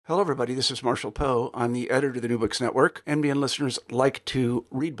Hello, everybody. This is Marshall Poe. I'm the editor of the New Books Network. NBN listeners like to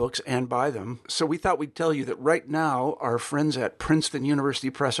read books and buy them. So we thought we'd tell you that right now, our friends at Princeton University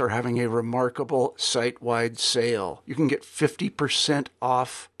Press are having a remarkable site-wide sale. You can get 50%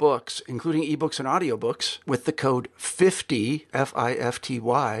 off books, including ebooks and audiobooks, with the code 50,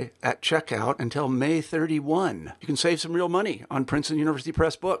 F-I-F-T-Y, at checkout until May 31. You can save some real money on Princeton University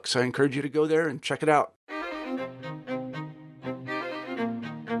Press books. I encourage you to go there and check it out.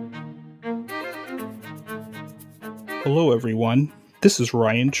 Hello, everyone. This is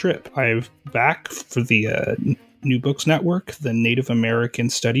Ryan Tripp. I'm back for the New Books Network, the Native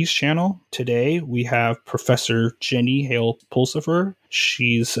American Studies channel. Today, we have Professor Jenny Hale Pulsipher.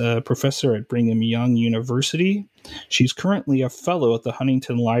 She's a professor at Brigham Young University. She's currently a fellow at the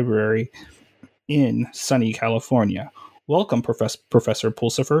Huntington Library in sunny California. Welcome, Professor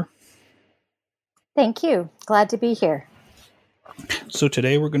Pulsipher. Thank you. Glad to be here. So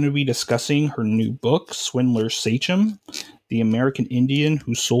today we're going to be discussing her new book, Swindler Sachem, the American Indian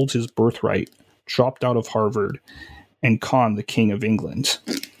who sold his birthright, dropped out of Harvard, and conned the King of England.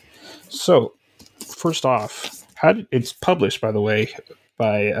 So, first off, it's published, by the way,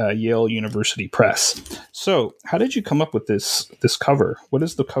 by Yale University Press. So, how did you come up with this cover? What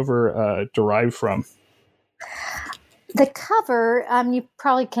is the cover derived from? The cover, you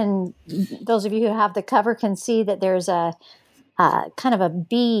probably can, those of you who have the cover can see that there's a kind of a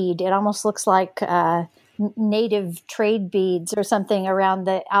bead. It almost looks like native trade beads or something around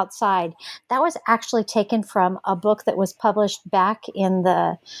the outside. That was actually taken from a book that was published back in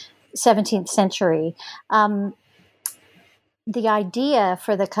the 17th century. The idea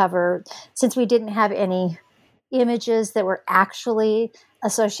for the cover, since we didn't have any images that were actually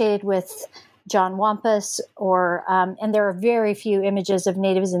associated with John Wampus, and there are very few images of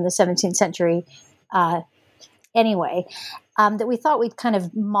natives in the 17th century anyway, that we thought we'd kind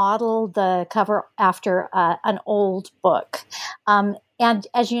of model the cover after an old book. And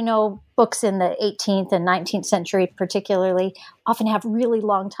as you know, books in the 18th and 19th century particularly often have really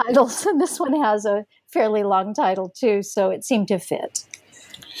long titles, and this one has a fairly long title too, so it seemed to fit.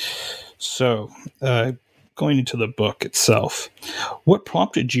 So, going into the book itself, what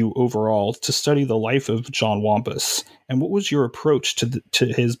prompted you overall to study the life of John Wampus, and what was your approach to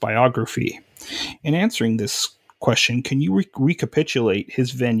his biography? In answering this question, can you recapitulate his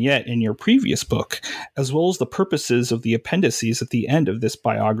vignette in your previous book, as well as the purposes of the appendices at the end of this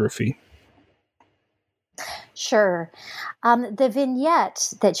biography? Sure. The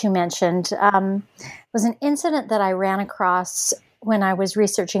vignette that you mentioned was an incident that I ran across when I was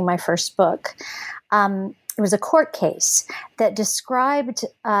researching my first book. It was a court case that described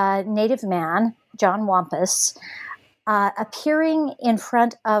a native man, John Wampus, appearing in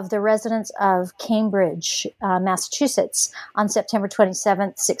front of the residence of Cambridge, Massachusetts, on September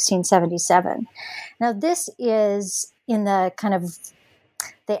 27th, 1677. Now, this is in the kind of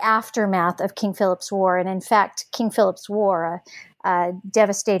the aftermath of King Philip's War, and in fact, King Philip's War, a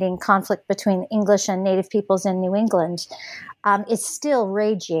devastating conflict between English and native peoples in New England, is still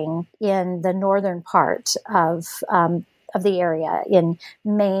raging in the northern part of the area in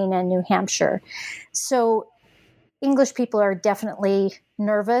Maine and New Hampshire. So English people are definitely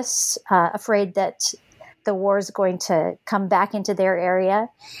nervous, afraid that the war is going to come back into their area.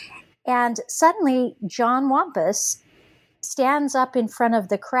 And suddenly, John Wampus stands up in front of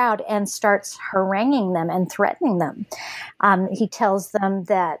the crowd and starts haranguing them and threatening them. He tells them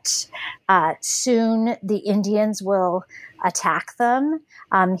that soon the Indians will attack them.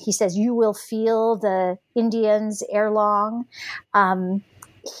 He says, "You will feel the Indians ere long."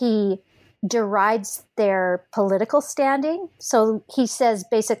 He derides their political standing. So he says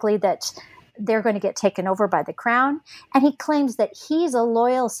basically that they're going to get taken over by the crown. And he claims that he's a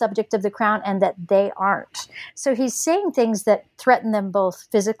loyal subject of the crown and that they aren't. So he's saying things that threaten them both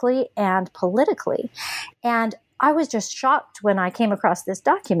physically and politically. And I was just shocked when I came across this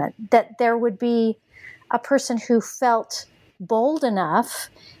document that there would be a person who felt bold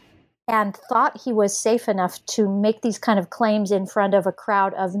enough and thought he was safe enough to make these kind of claims in front of a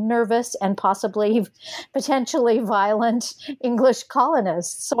crowd of nervous and possibly potentially violent English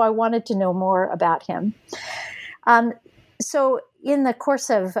colonists. So I wanted to know more about him. So in the course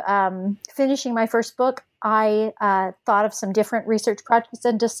of finishing my first book, I thought of some different research projects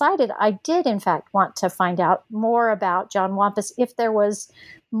and decided I did, in fact, want to find out more about John Wampus if there was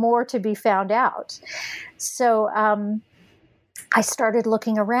more to be found out. So I started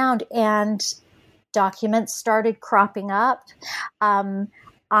looking around and documents started cropping up.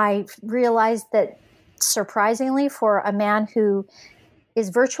 I realized that, surprisingly, for a man who is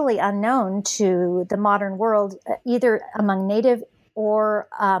virtually unknown to the modern world, either among Native or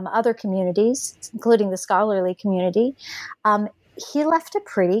other communities, including the scholarly community, he left a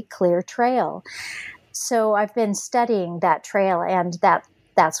pretty clear trail. So I've been studying that trail, and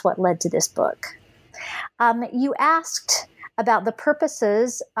that's what led to this book. You asked about the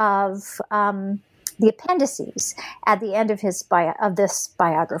purposes of the appendices at the end of this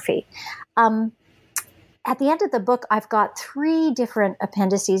biography. At the end of the book, I've got 3 different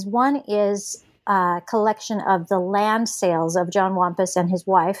appendices. One is a collection of the land sales of John Wampas and his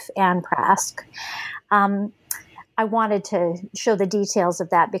wife, Anne Prask. I wanted to show the details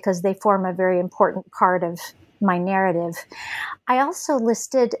of that because they form a very important part of my narrative. I also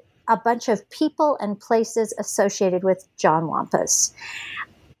listed a bunch of people and places associated with John Wampas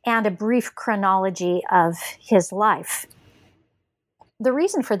and a brief chronology of his life. The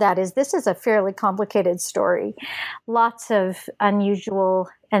reason for that is this is a fairly complicated story. Lots of unusual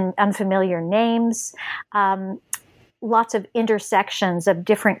and unfamiliar names, lots of intersections of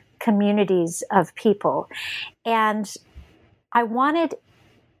different communities of people. And I wanted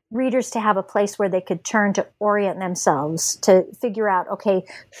readers to have a place where they could turn to orient themselves, to figure out, okay,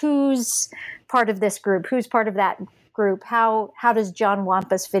 who's part of this group, who's part of that group, how does John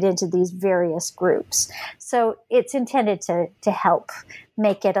Wampas fit into these various groups? So it's intended to help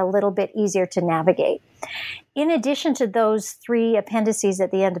make it a little bit easier to navigate. In addition to those 3 appendices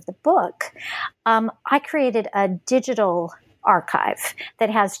at the end of the book, I created a digital archive that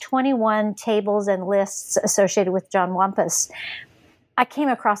has 21 tables and lists associated with John Wampas. I came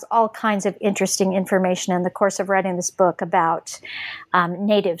across all kinds of interesting information in the course of writing this book about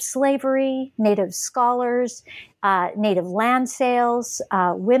Native slavery, Native scholars, Native land sales,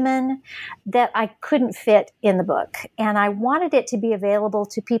 women, that I couldn't fit in the book. And I wanted it to be available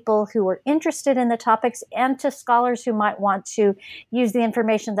to people who were interested in the topics and to scholars who might want to use the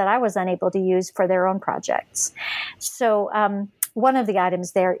information that I was unable to use for their own projects. So one of the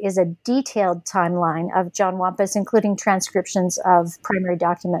items there is a detailed timeline of John Wampas, including transcriptions of primary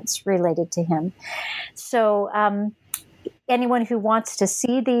documents related to him. So anyone who wants to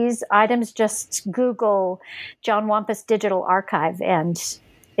see these items, just Google John Wampas Digital Archive and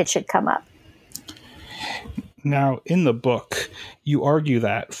it should come up. Now, in the book, you argue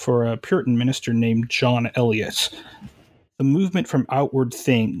that for a Puritan minister named John Eliot, the movement from outward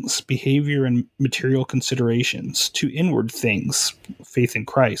things, behavior and material considerations, to inward things, faith in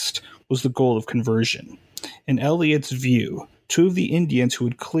Christ, was the goal of conversion. In Eliot's view, 2 of the Indians who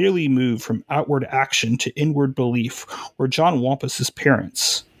had clearly moved from outward action to inward belief were John Wampas's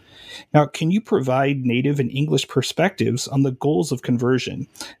parents. Now, can you provide Native and English perspectives on the goals of conversion,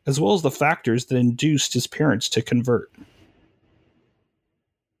 as well as the factors that induced his parents to convert?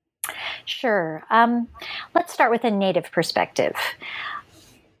 Sure. Let's start with a Native perspective.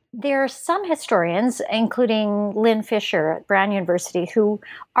 There are some historians, including Lynn Fisher at Brown University, who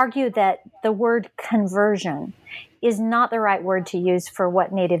argue that the word conversion is not the right word to use for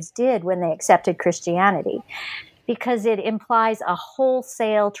what natives did when they accepted Christianity, because it implies a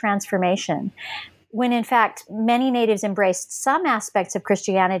wholesale transformation, when in fact many natives embraced some aspects of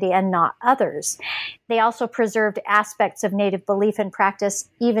Christianity and not others. They also preserved aspects of native belief and practice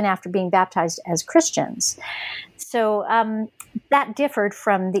even after being baptized as Christians. So that differed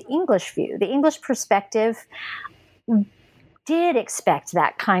from the English view. The English perspective did expect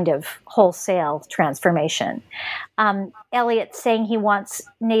that kind of wholesale transformation. Eliot saying he wants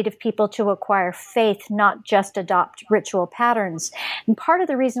Native people to acquire faith, not just adopt ritual patterns. And part of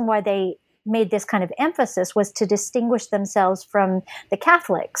the reason why they made this kind of emphasis was to distinguish themselves from the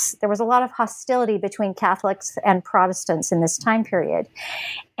Catholics. There was a lot of hostility between Catholics and Protestants in this time period.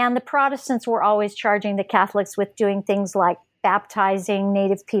 And the Protestants were always charging the Catholics with doing things like baptizing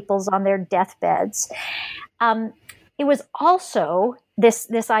Native peoples on their deathbeds. It was also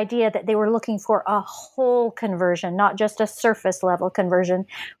this idea that they were looking for a whole conversion, not just a surface level conversion,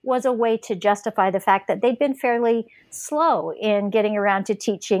 was a way to justify the fact that they'd been fairly slow in getting around to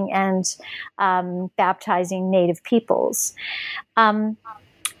teaching and baptizing Native peoples.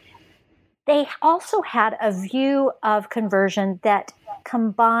 They also had a view of conversion that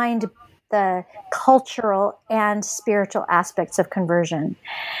combined the cultural and spiritual aspects of conversion.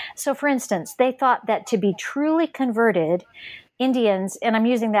 So, for instance, they thought that to be truly converted, Indians, and I'm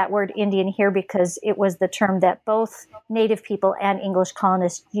using that word Indian here because it was the term that both Native people and English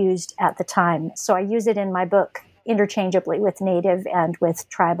colonists used at the time. So I use it in my book interchangeably with Native and with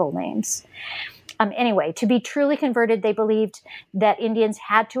tribal names. Anyway, to be truly converted, they believed that Indians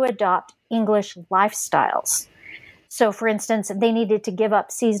had to adopt English lifestyles. So, for instance, they needed to give up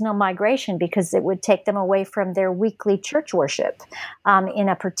seasonal migration because it would take them away from their weekly church worship in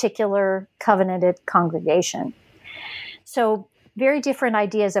a particular covenanted congregation. So very different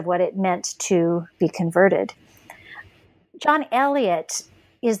ideas of what it meant to be converted. John Eliot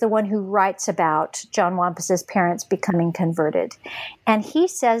is the one who writes about John Wampus's parents becoming converted. And he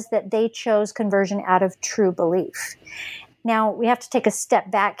says that they chose conversion out of true belief. Now, we have to take a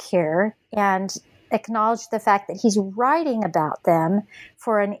step back here and acknowledge the fact that he's writing about them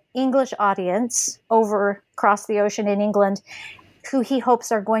for an English audience across the ocean in England, who he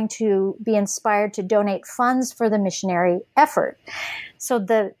hopes are going to be inspired to donate funds for the missionary effort. So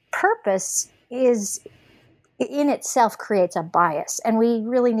the purpose in itself creates a bias, and we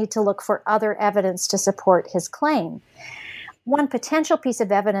really need to look for other evidence to support his claim. One potential piece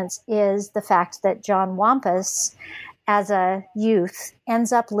of evidence is the fact that John Wampus, as a youth,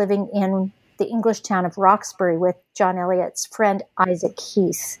 ends up living in the English town of Roxbury with John Eliot's friend Isaac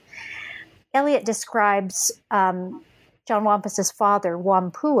Heath. Eliot describes John Wampus's father,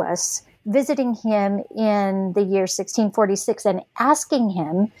 Wampuas, visiting him in the year 1646 and asking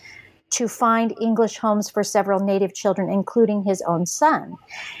him to find English homes for several native children, including his own son.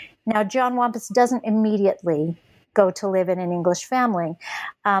 Now, John Wampus doesn't immediately go to live in an English family.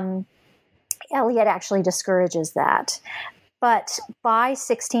 Eliot actually discourages that. But by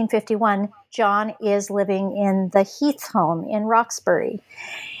 1651, John is living in the Heath home in Roxbury.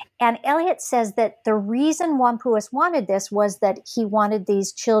 And Eliot says that the reason Wampuas wanted this was that he wanted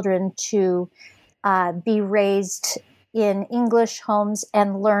these children to be raised in English homes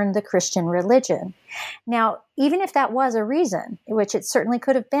and learn the Christian religion. Now, even if that was a reason, which it certainly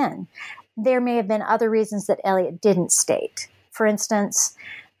could have been, there may have been other reasons that Eliot didn't state. For instance,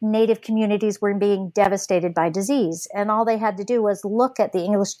 native communities were being devastated by disease, and all they had to do was look at the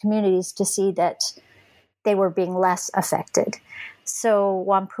English communities to see that they were being less affected. So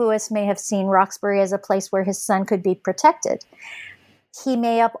Wampuas may have seen Roxbury as a place where his son could be protected. He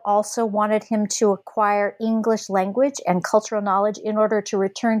may have also wanted him to acquire English language and cultural knowledge in order to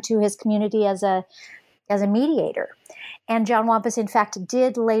return to his community as a mediator. And John Wampus, in fact,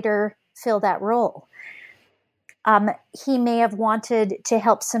 did later fill that role. He may have wanted to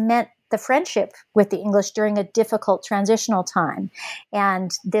help cement the friendship with the English during a difficult transitional time,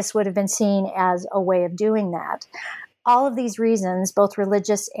 and this would have been seen as a way of doing that. All of these reasons, both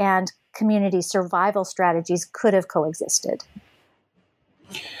religious and community survival strategies, could have coexisted.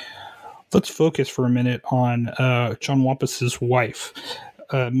 Let's focus for a minute on John Wampus's wife,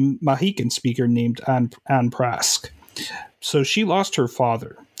 a Mohican speaker named Anne Prask. So she lost her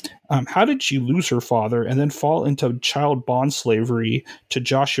father. How did she lose her father and then fall into child bond slavery to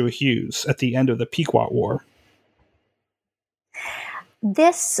Joshua Hughes at the end of the Pequot War?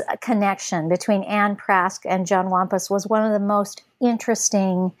 This connection between Anne Prask and John Wampus was one of the most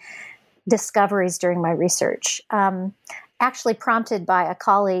interesting discoveries during my research. Actually prompted by a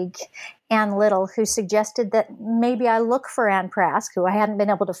colleague, Anne Little, who suggested that maybe I look for Anne Prask, who I hadn't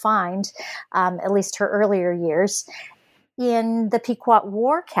been able to find, at least her earlier years, in the Pequot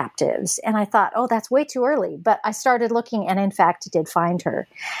War captives. And I thought, oh, that's way too early. But I started looking and, in fact, did find her.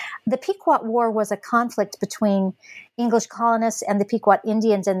 The Pequot War was a conflict between English colonists and the Pequot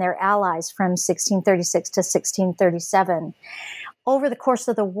Indians and their allies from 1636 to 1637. Over the course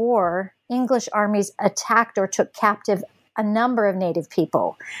of the war, English armies attacked or took captive a number of native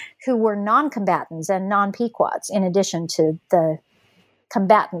people who were non-combatants and non-Pequots, in addition to the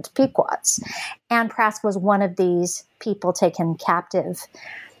combatant Pequots. Anne Prask was one of these people taken captive.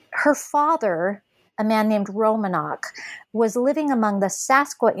 Her father, a man named Romanock, was living among the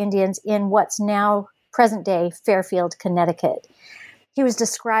Sasquatch Indians in what's now present-day Fairfield, Connecticut. He was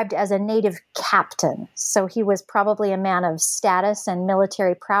described as a native captain, so he was probably a man of status and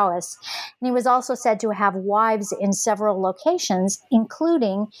military prowess. And he was also said to have wives in several locations,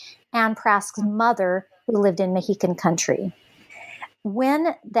 including Anne Prask's mother, who lived in Mohican country.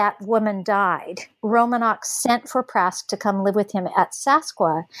 When that woman died, Romanock sent for Prask to come live with him at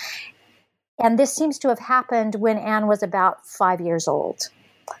Sasquatch, and this seems to have happened when Anne was about 5 years old.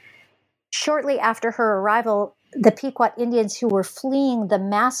 Shortly after her arrival, the Pequot Indians who were fleeing the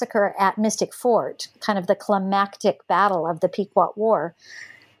massacre at Mystic Fort, kind of the climactic battle of the Pequot War,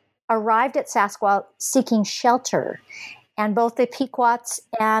 arrived at Sasquatch seeking shelter. And both the Pequots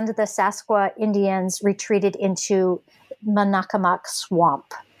and the Sasquatch Indians retreated into Manakamak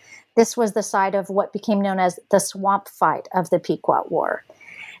Swamp. This was the site of what became known as the swamp fight of the Pequot War.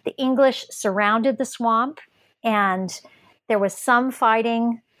 The English surrounded the swamp, and there was some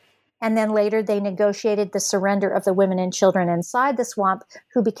fighting. And then later they negotiated the surrender of the women and children inside the swamp,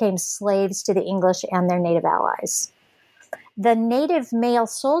 who became slaves to the English and their native allies. The native male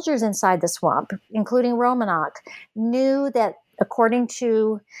soldiers inside the swamp, including Romanock, knew that according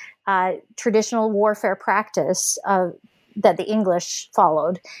to traditional warfare practice, that the English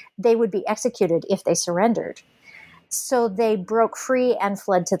followed, they would be executed if they surrendered. So they broke free and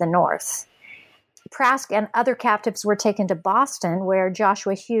fled to the north. Prask and other captives were taken to Boston, where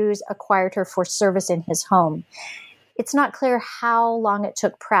Joshua Hughes acquired her for service in his home. It's not clear how long it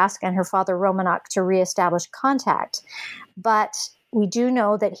took Prask and her father Romanok to reestablish contact, but we do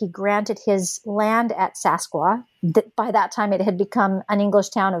know that he granted his land at Sasqua. By that time, it had become an English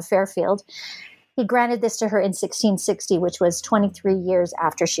town of Fairfield. He granted this to her in 1660, which was 23 years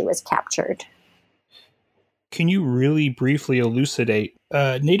after she was captured. Can you really briefly elucidate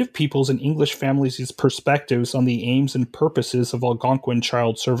Native peoples and English families' perspectives on the aims and purposes of Algonquin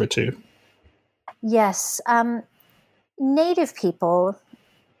child servitude? Yes. Native people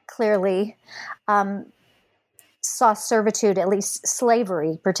clearly saw servitude, at least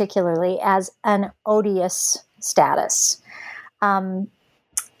slavery particularly, as an odious status.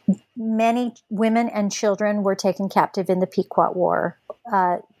 Many women and children were taken captive in the Pequot War,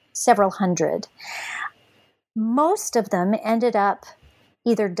 several hundred. Most of them ended up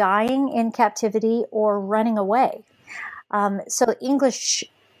either dying in captivity or running away. So English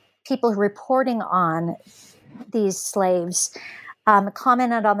people reporting on these slaves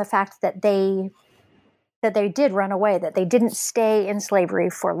commented on the fact that they did run away, that they didn't stay in slavery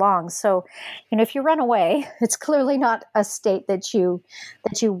for long. So, if you run away, it's clearly not a state that you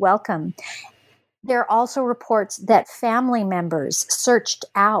welcome. There are also reports that family members searched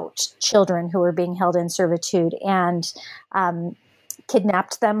out children who were being held in servitude and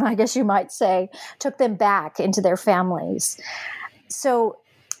kidnapped them, I guess you might say, took them back into their families. So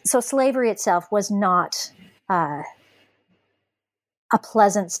slavery itself was not a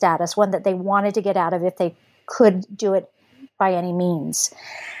pleasant status, one that they wanted to get out of if they could do it by any means.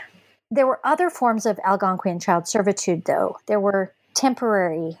 There were other forms of Algonquian child servitude, though. There were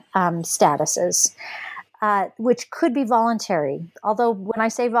temporary statuses, which could be voluntary. Although when I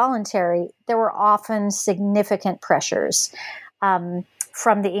say voluntary, there were often significant pressures from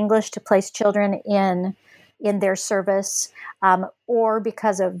the English to place children in their service, or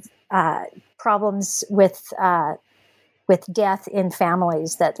because of problems with death in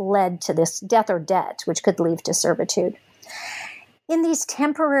families that led to this death or debt, which could lead to servitude. In these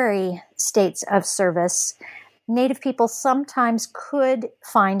temporary states of service, Native people sometimes could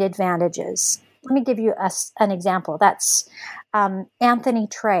find advantages. Let me give you an example. That's Anthony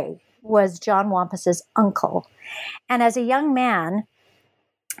Trey was John Wampus's uncle. And as a young man,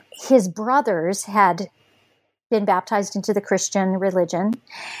 his brothers had been baptized into the Christian religion,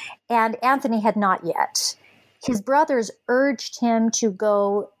 and Anthony had not yet. His brothers urged him to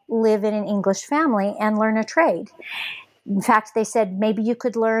go live in an English family and learn a trade. In fact, they said, maybe you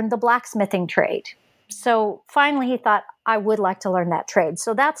could learn the blacksmithing trade. So finally, he thought, I would like to learn that trade.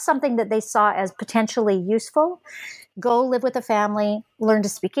 So that's something that they saw as potentially useful. Go live with a family, learn to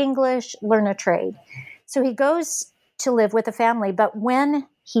speak English, learn a trade. So he goes to live with a family, but when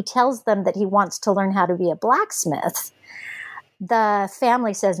he tells them that he wants to learn how to be a blacksmith, the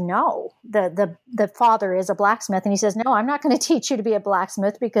family says no. The father is a blacksmith, and he says, no, I'm not going to teach you to be a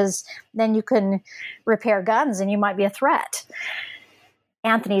blacksmith because then you can repair guns and you might be a threat.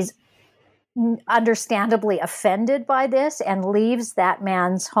 Anthony's understandably offended by this and leaves that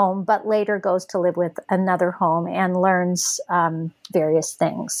man's home, but later goes to live with another home and learns various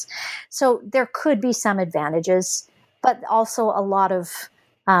things. So there could be some advantages, but also a lot of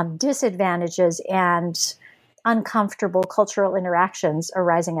disadvantages and uncomfortable cultural interactions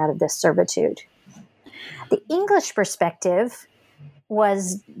arising out of this servitude. The English perspective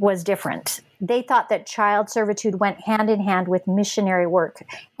was different. They thought that child servitude went hand in hand with missionary work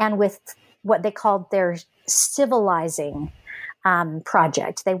and with what they called their civilizing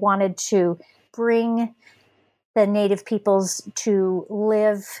project. They wanted to bring the Native peoples to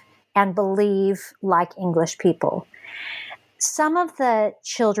live and believe like English people. Some of the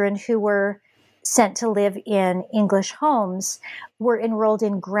children who were sent to live in English homes were enrolled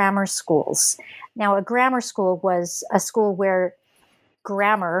in grammar schools. Now, a grammar school was a school where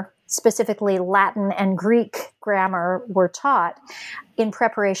grammar, specifically Latin and Greek grammar, were taught in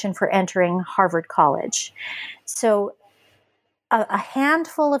preparation for entering Harvard College. So a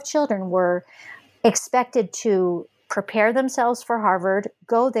handful of children were expected to prepare themselves for Harvard,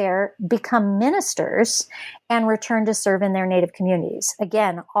 go there, become ministers, and return to serve in their native communities.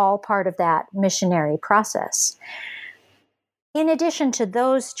 Again, all part of that missionary process. In addition to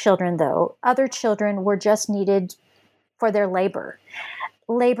those children, though, other children were just needed for their labor.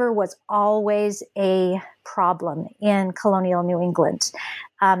 Labor was always a problem in colonial New England.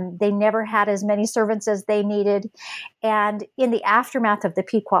 They never had as many servants as they needed. And in the aftermath of the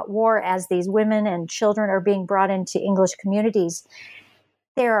Pequot War, as these women and children are being brought into English communities,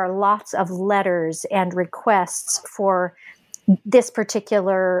 there are lots of letters and requests for this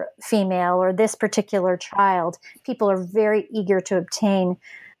particular female or this particular child. People are very eager to obtain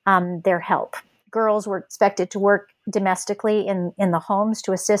their help. Girls were expected to work domestically in the homes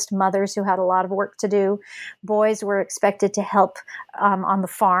to assist mothers who had a lot of work to do. Boys were expected to help on the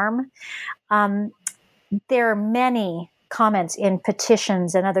farm. There are many comments in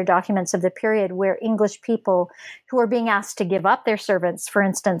petitions and other documents of the period where English people who were being asked to give up their servants, for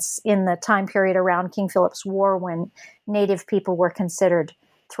instance, in the time period around King Philip's War when native people were considered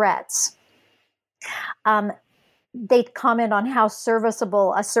threats. They'd comment on how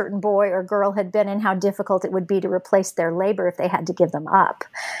serviceable a certain boy or girl had been and how difficult it would be to replace their labor if they had to give them up.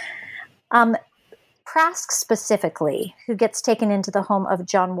 Prask specifically, who gets taken into the home of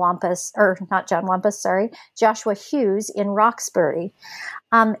Joshua Hughes in Roxbury,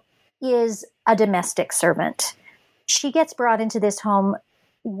 is a domestic servant. She gets brought into this home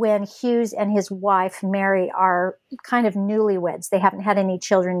when Hughes and his wife, Mary, are kind of newlyweds. They haven't had any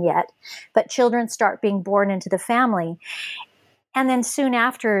children yet, but children start being born into the family. And then soon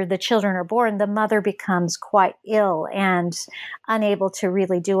after the children are born, the mother becomes quite ill and unable to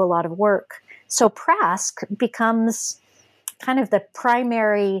really do a lot of work. So Prask becomes kind of the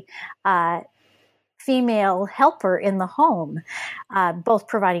primary female helper in the home, both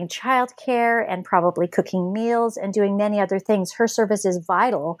providing childcare and probably cooking meals and doing many other things. Her service is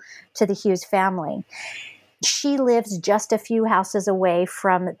vital to the Hughes family. She lives just a few houses away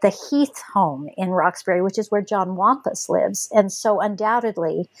from the Heath home in Roxbury, which is where John Wampus lives. And so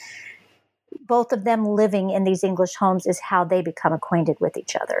undoubtedly, both of them living in these English homes is how they become acquainted with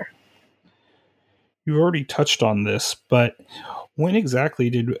each other. You already touched on this, but when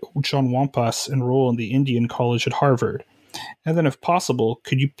exactly did John Wampus enroll in the Indian College at Harvard? And then, if possible,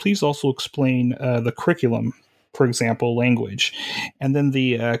 could you please also explain the curriculum, for example, language, and then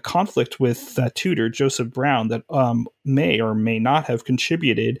the conflict with tutor Joseph Brown that may or may not have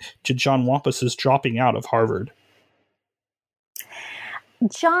contributed to John Wampus's dropping out of Harvard?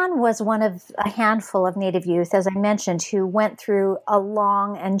 John was one of a handful of Native youth, as I mentioned, who went through a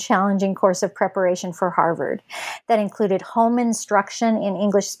long and challenging course of preparation for Harvard that included home instruction in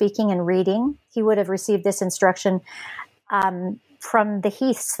English speaking and reading. He would have received this instruction from the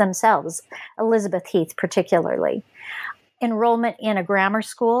Heaths themselves, Elizabeth Heath particularly. Enrollment in a grammar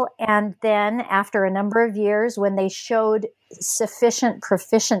school, and then after a number of years, when they showed sufficient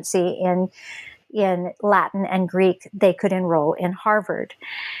proficiency in Latin and Greek, they could enroll in Harvard.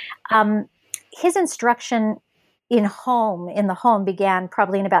 His instruction in the home began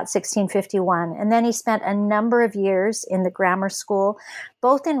probably in about 1651. And then he spent a number of years in the grammar school,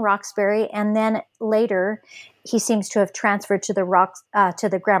 both in Roxbury, and then later he seems to have transferred to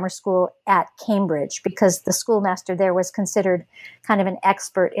the grammar school at Cambridge because the schoolmaster there was considered kind of an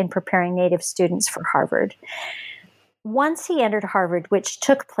expert in preparing native students for Harvard. Once he entered Harvard, which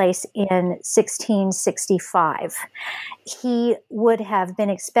took place in 1665, he would have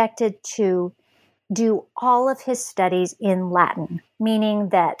been expected to do all of his studies in Latin, meaning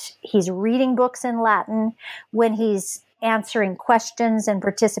that he's reading books in Latin. When he's answering questions and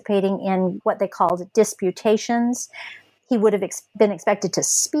participating in what they called disputations, he would have been expected to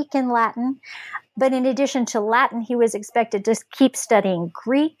speak in Latin. But in addition to Latin, he was expected to keep studying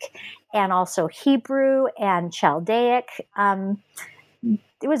Greek and also Hebrew and Chaldaic.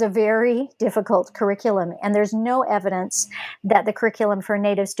 It was a very difficult curriculum, and there's no evidence that the curriculum for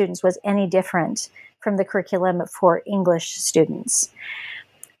Native students was any different from the curriculum for English students.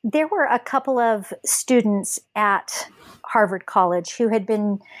 There were a couple of students at Harvard College who had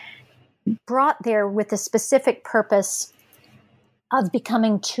been brought there with the specific purpose of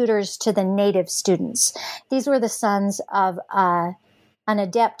becoming tutors to the Native students. These were the sons of an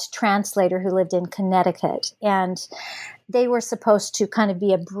adept translator who lived in Connecticut, and they were supposed to kind of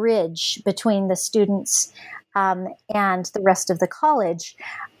be a bridge between the students and the rest of the college.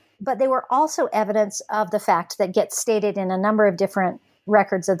 But they were also evidence of the fact that gets stated in a number of different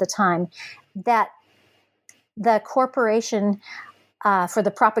records of the time that the Corporation for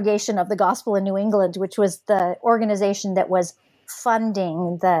the Propagation of the Gospel in New England, which was the organization that was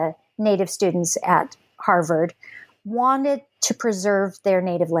funding the Native students at Harvard, wanted to preserve their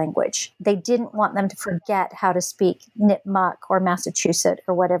native language. They didn't want them to forget how to speak Nipmuc or Massachusetts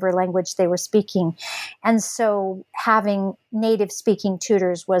or whatever language they were speaking. And so having native speaking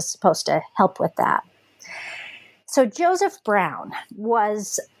tutors was supposed to help with that. So Joseph Brown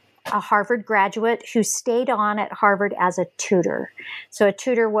was a Harvard graduate who stayed on at Harvard as a tutor. So a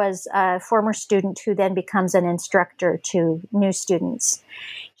tutor was a former student who then becomes an instructor to new students.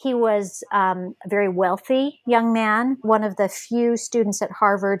 He was a very wealthy young man, one of the few students at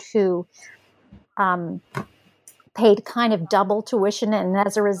Harvard who paid kind of double tuition and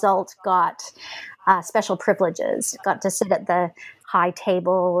as a result got special privileges, got to sit at the high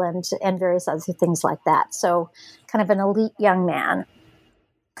table and various other things like that. So kind of an elite young man.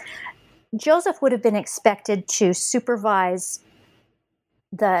 Joseph would have been expected to supervise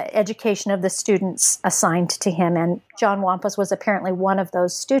the education of the students assigned to him, and John Wampas was apparently one of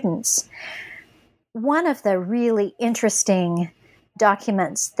those students. One of the really interesting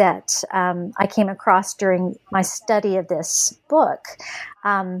documents that I came across during my study of this book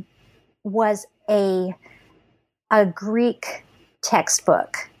was a Greek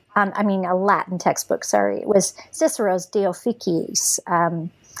textbook. A Latin textbook, sorry. It was Cicero's De Officiis,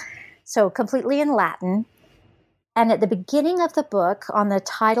 so completely in Latin. And at the beginning of the book, on the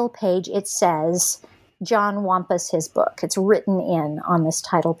title page, it says, John Wampas, his book. It's written in on this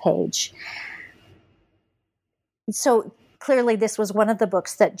title page. So clearly this was one of the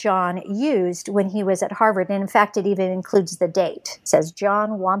books that John used when he was at Harvard. And in fact, it even includes the date. It says,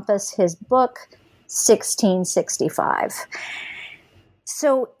 John Wampas, his book, 1665.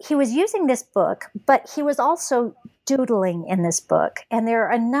 So he was using this book, but he was also doodling in this book. And there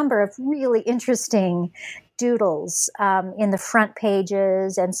are a number of really interesting doodles in the front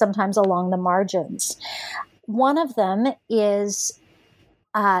pages and sometimes along the margins. One of them is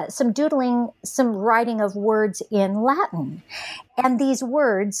some doodling, some writing of words in Latin. And these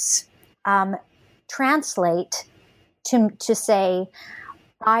words translate to say,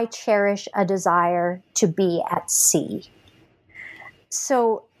 I cherish a desire to be at sea.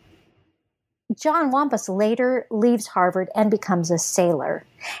 So John Wampas later leaves Harvard and becomes a sailor.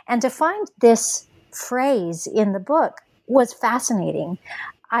 And to find this phrase in the book was fascinating.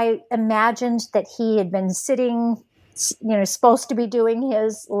 I imagined that he had been sitting, supposed to be doing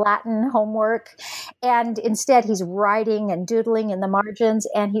his Latin homework, and instead he's writing and doodling in the margins,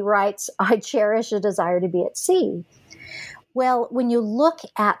 and he writes, I cherish a desire to be at sea. Well, when you look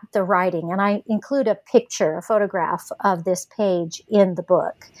at the writing, and I include a photograph of this page in the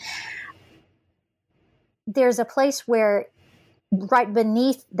book, there's a place where right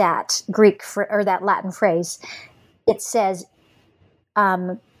beneath that Greek or that Latin phrase, it says,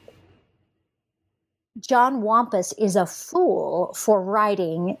 John Wampas is a fool for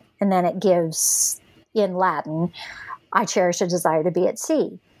writing, and then it gives in Latin, I cherish a desire to be at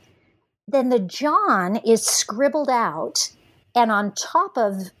sea. Then the John is scribbled out, and on top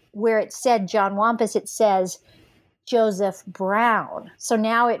of where it said John Wampas, it says Joseph Brown. So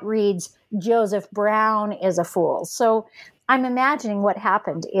now it reads, Joseph Brown is a fool. So I'm imagining what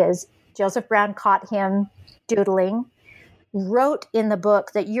happened is Joseph Brown caught him doodling, wrote in the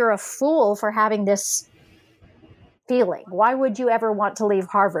book that you're a fool for having this feeling. Why would you ever want to leave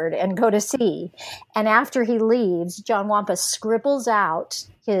Harvard and go to sea? And after he leaves, John Wampas scribbles out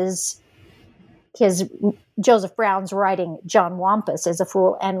his Joseph Brown's writing, John Wampas is a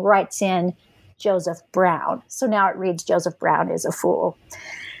fool, and writes in Joseph Brown. So now it reads Joseph Brown is a fool.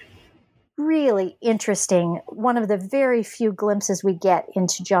 Really interesting. One of the very few glimpses we get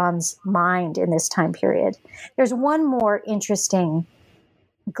into John's mind in this time period. There's one more interesting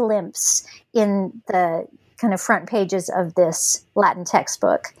glimpse in the kind of front pages of this Latin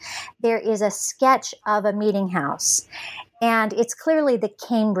textbook. There is a sketch of a meeting house, and it's clearly the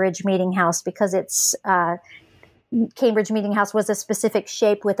Cambridge Meeting House because it's Cambridge Meeting House was a specific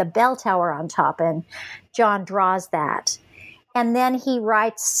shape with a bell tower on top, and John draws that. And then he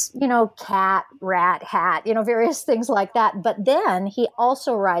writes, cat, rat, hat, various things like that. But then he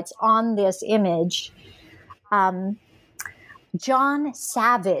also writes on this image, John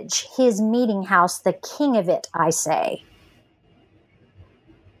Savage, his meeting house, the king of it, I say.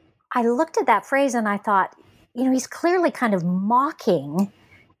 I looked at that phrase and I thought, he's clearly kind of mocking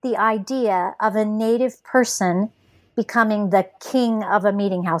the idea of a native person becoming the king of a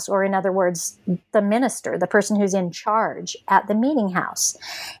meeting house, or in other words, the minister, the person who's in charge at the meeting house.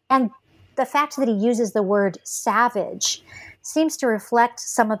 And the fact that he uses the word savage seems to reflect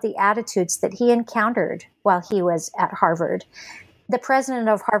some of the attitudes that he encountered while he was at Harvard. The president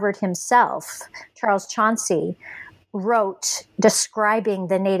of Harvard himself, Charles Chauncey, wrote describing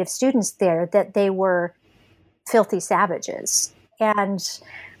the native students there that they were filthy savages. And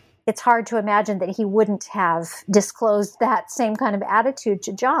it's hard to imagine that he wouldn't have disclosed that same kind of attitude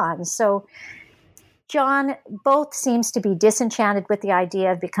to John. So John both seems to be disenchanted with the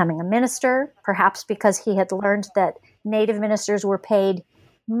idea of becoming a minister, perhaps because he had learned that native ministers were paid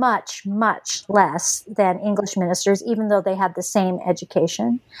much, much less than English ministers, even though they had the same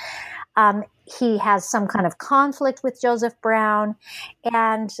education. He has some kind of conflict with Joseph Brown,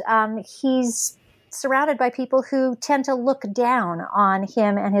 and he's surrounded by people who tend to look down on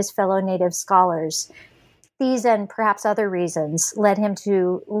him and his fellow Native scholars. These and perhaps other reasons led him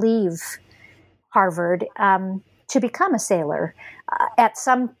to leave Harvard to become a sailor at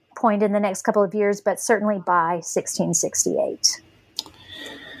some point in the next couple of years, but certainly by 1668.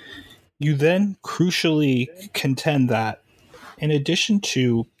 You then crucially contend that in addition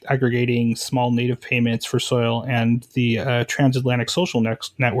to aggregating small native payments for soil and the transatlantic social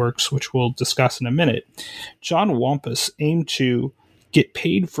networks, which we'll discuss in a minute, John Wampus aimed to get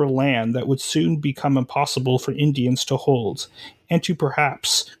paid for land that would soon become impossible for Indians to hold, and to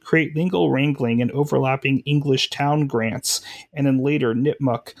perhaps create legal wrangling and overlapping English town grants and in later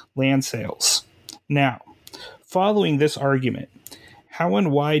Nipmuc land sales. Now, following this argument, how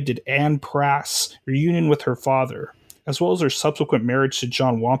and why did Anne Prass' reunion with her father, as well as her subsequent marriage to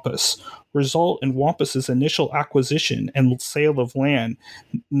John Wampus, result in Wampus's initial acquisition and sale of land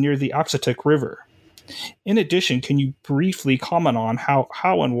near the Oxatuck River? In addition, can you briefly comment on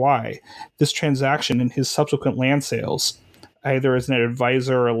how and why this transaction and his subsequent land sales, either as an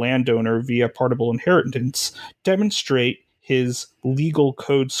advisor or a landowner via partable inheritance, demonstrate his legal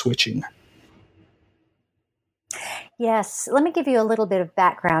code switching? Yes, let me give you a little bit of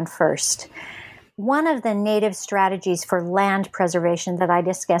background first. One of the native strategies for land preservation that I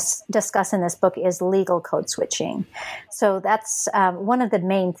discuss in this book is legal code switching. So that's one of the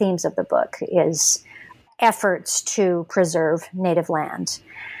main themes of the book is efforts to preserve native land.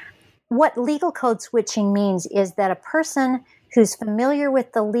 What legal code switching means is that a person who's familiar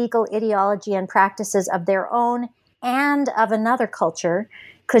with the legal ideology and practices of their own and of another culture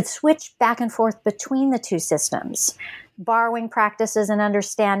could switch back and forth between the two systems, borrowing practices and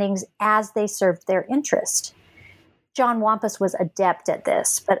understandings as they served their interest. John Wampus was adept at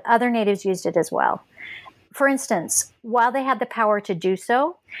this, but other natives used it as well. For instance, while they had the power to do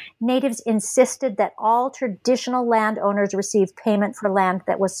so, natives insisted that all traditional landowners receive payment for land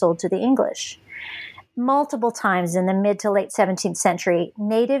that was sold to the English. Multiple times in the mid to late 17th century,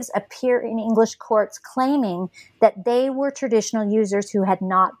 natives appear in English courts claiming that they were traditional users who had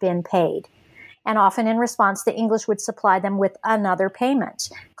not been paid. And often in response, the English would supply them with another payment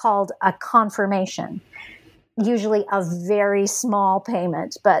called a confirmation, usually a very small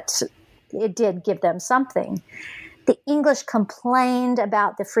payment, but it did give them something. The English complained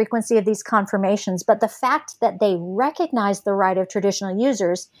about the frequency of these confirmations, but the fact that they recognized the right of traditional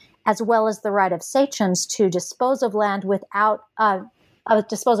users as well as the right of sachems to dispose of land with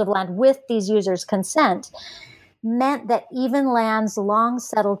these users' consent meant that even lands long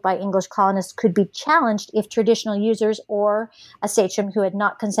settled by English colonists could be challenged if traditional users or a sachem who had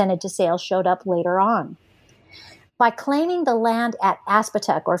not consented to sale showed up later on. By claiming the land at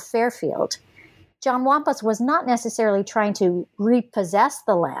Aspatuck or Fairfield, John Wampus was not necessarily trying to repossess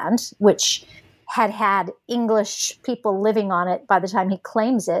the land, which had English people living on it by the time he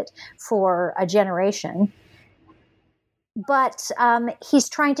claims it for a generation, but he's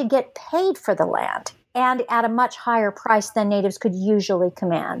trying to get paid for the land and at a much higher price than natives could usually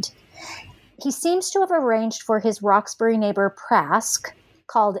command. He seems to have arranged for his Roxbury neighbor Prask,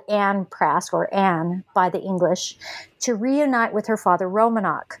 called Anne Prask, or Anne by the English, to reunite with her father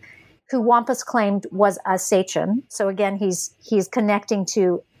Romanock, who Wampus claimed was a sachem. So again, he's connecting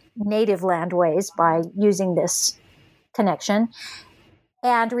to native landways by using this connection,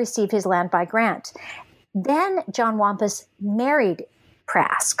 and receive his land by grant. Then John Wampus married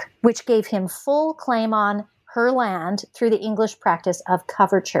Prask, which gave him full claim on her land through the English practice of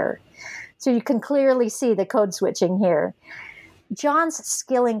coverture. So you can clearly see the code switching here. John's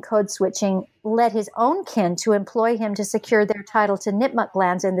skill in code switching led his own kin to employ him to secure their title to Nipmuc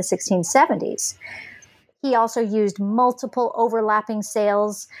lands in the 1670s. He also used multiple overlapping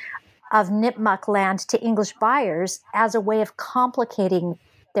sales of Nipmuc land to English buyers as a way of complicating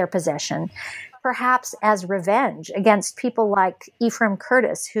their possession, perhaps as revenge against people like Ephraim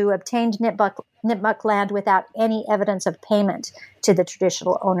Curtis, who obtained Nipmuc land without any evidence of payment to the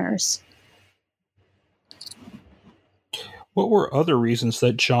traditional owners. What were other reasons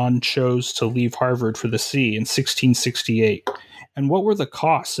that John chose to leave Harvard for the sea in 1668? And what were the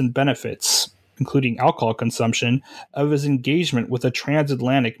costs and benefits, including alcohol consumption, of his engagement with a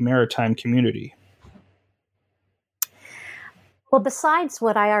transatlantic maritime community? Well, besides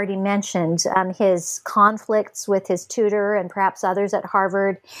what I already mentioned, his conflicts with his tutor and perhaps others at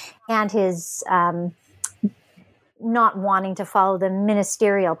Harvard, and his not wanting to follow the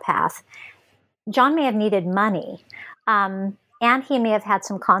ministerial path, John may have needed money. and he may have had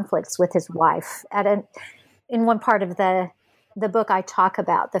some conflicts with his wife. In one part of the book, I talk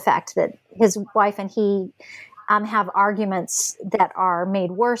about the fact that his wife and he have arguments that are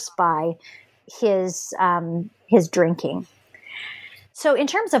made worse by his drinking. So in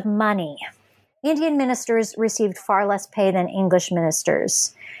terms of money, Indian ministers received far less pay than English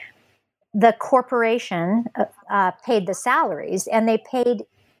ministers. The corporation paid the salaries, and they paid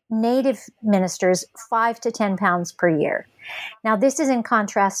native ministers £5 to £10 per year. Now, this is in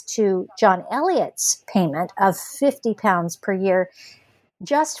contrast to John Eliot's payment of £50 per year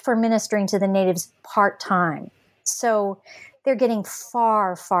just for ministering to the natives part-time. So they're getting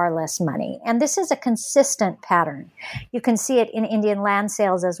far, far less money. And this is a consistent pattern. You can see it in Indian land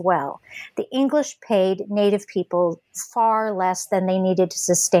sales as well. The English paid native people far less than they needed to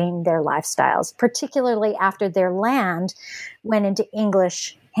sustain their lifestyles, particularly after their land went into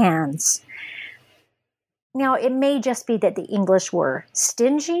English hands. Now, it may just be that the English were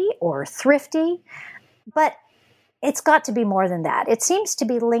stingy or thrifty, but it's got to be more than that. It seems to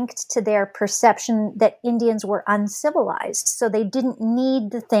be linked to their perception that Indians were uncivilized, so they didn't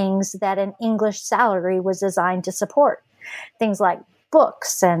need the things that an English salary was designed to support. Things like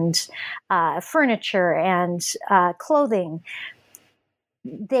books and furniture and clothing.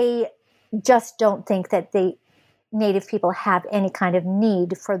 They just don't think that the native people have any kind of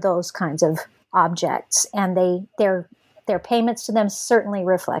need for those kinds of objects, and their payments to them certainly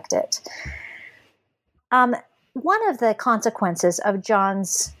reflect it. One of the consequences of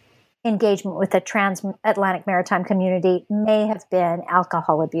John's engagement with the transatlantic maritime community may have been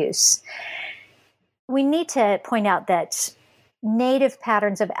alcohol abuse. We need to point out that native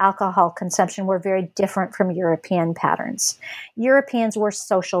patterns of alcohol consumption were very different from European patterns. Europeans were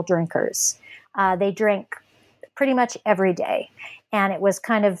social drinkers. They drank pretty much every day. And it was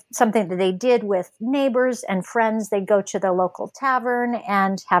kind of something that they did with neighbors and friends. They'd go to the local tavern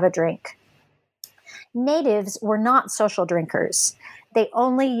and have a drink. Natives were not social drinkers. They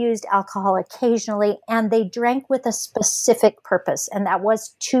only used alcohol occasionally, and they drank with a specific purpose, and that was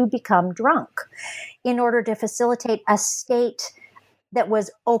to become drunk in order to facilitate a state that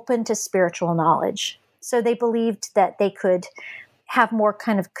was open to spiritual knowledge. So they believed that they could have more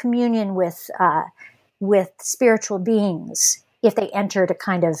kind of communion with spiritual beings if they entered a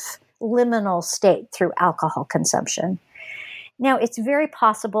kind of liminal state through alcohol consumption. Now, it's very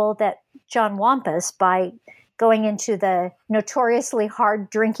possible that John Wampas, by going into the notoriously hard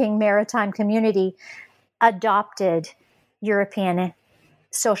drinking maritime community, adopted European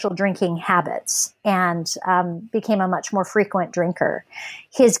social drinking habits and became a much more frequent drinker.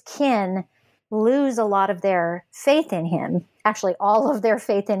 His kin lose a lot of their faith in him, actually all of their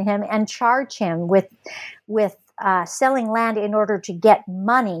faith in him, and charge him with selling land in order to get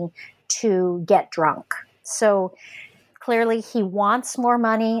money to get drunk. So clearly he wants more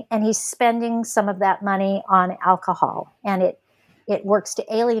money, and he's spending some of that money on alcohol. And it works to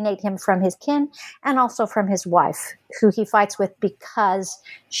alienate him from his kin and also from his wife, who he fights with because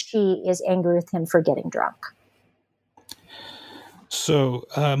she is angry with him for getting drunk. So,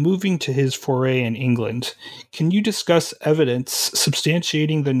 moving to his foray in England, can you discuss evidence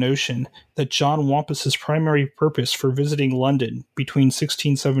substantiating the notion that John Wampas's primary purpose for visiting London between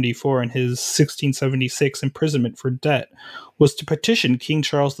 1674 and his 1676 imprisonment for debt was to petition King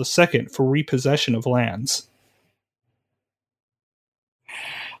Charles II for repossession of lands?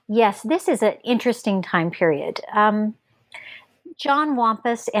 Yes, this is an interesting time period. John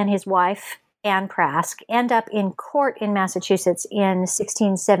Wampas and his wife, Anne Prask, end up in court in Massachusetts in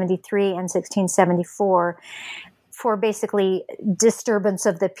 1673 and 1674 for basically disturbance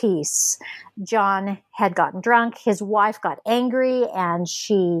of the peace. John had gotten drunk, his wife got angry, and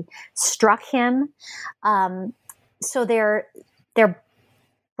she struck him. So they're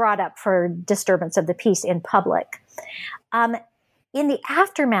brought up for disturbance of the peace in public. In the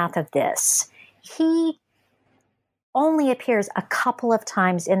aftermath of this, he only appears a couple of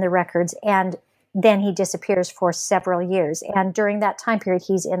times in the records, and then he disappears for several years. And during that time period,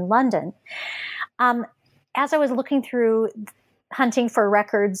 he's in London. As I was looking through, hunting for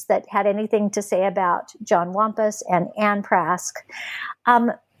records that had anything to say about John Wampas and Anne Prask,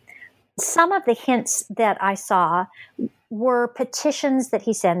 some of the hints that I saw were petitions that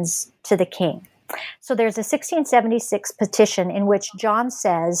he sends to the king. So there's a 1676 petition in which John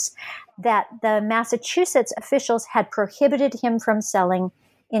says that the Massachusetts officials had prohibited him from selling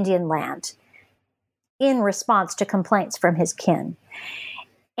Indian land in response to complaints from his kin.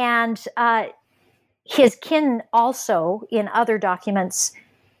 And his kin also, in other documents,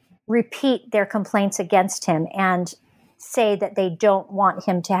 repeat their complaints against him and say that they don't want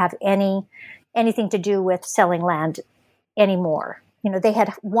him to have anything to do with selling land anymore. They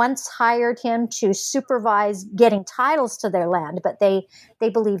had once hired him to supervise getting titles to their land, but they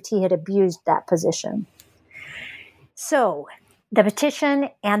believed he had abused that position. So the petition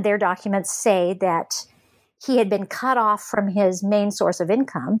and their documents say that he had been cut off from his main source of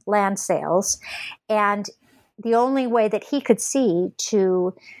income, land sales, and the only way that he could see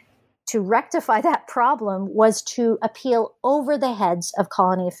to rectify that problem was to appeal over the heads of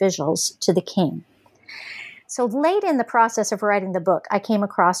colony officials to the king. So late in the process of writing the book, I came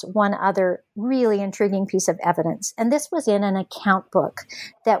across one other really intriguing piece of evidence. And this was in an account book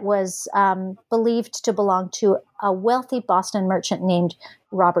that was believed to belong to a wealthy Boston merchant named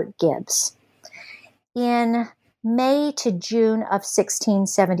Robert Gibbs. In May to June of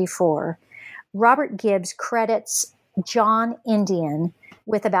 1674, Robert Gibbs credits John Indian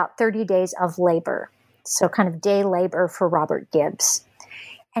with about 30 days of labor. So kind of day labor for Robert Gibbs.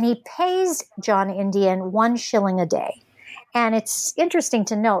 And he pays John Indian 1 shilling a day. And it's interesting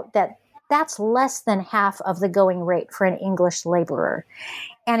to note that that's less than half of the going rate for an English laborer.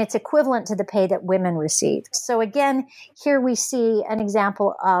 And it's equivalent to the pay that women received. So again, here we see an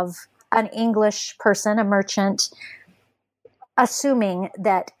example of an English person, a merchant, assuming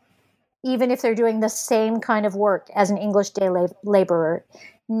that even if they're doing the same kind of work as an English day laborer,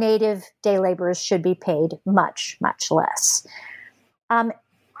 native day laborers should be paid much, much less.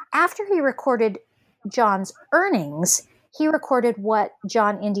 After he recorded John's earnings, he recorded what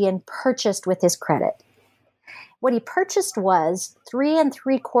John Indian purchased with his credit. What he purchased was 3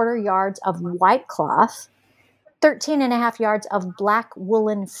 3/4 yards of white cloth, 13.5 yards of black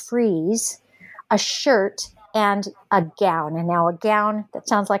woolen frieze, a shirt, and a gown. And now a gown, that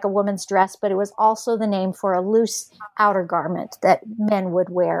sounds like a woman's dress, but it was also the name for a loose outer garment that men would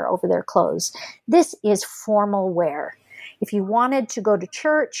wear over their clothes. This is formal wear. If you wanted to go to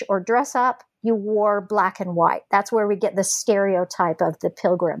church or dress up, you wore black and white. That's where we get the stereotype of the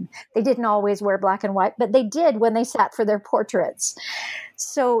pilgrim. They didn't always wear black and white, but they did when they sat for their portraits.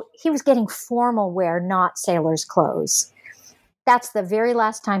 So he was getting formal wear, not sailor's clothes. That's the very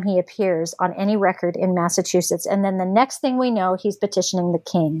last time he appears on any record in Massachusetts. And then the next thing we know, he's petitioning the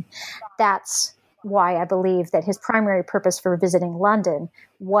king. That's why I believe that his primary purpose for visiting London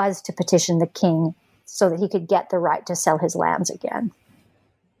was to petition the king so that he could get the right to sell his lands again.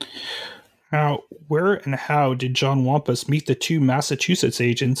 Now, where and how did John Wampus meet the 2 Massachusetts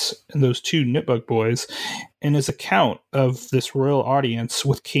agents and those 2 Nipmuc boys in his account of this royal audience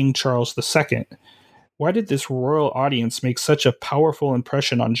with King Charles II? Why did this royal audience make such a powerful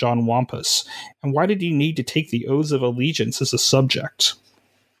impression on John Wampus? And why did he need to take the oaths of allegiance as a subject?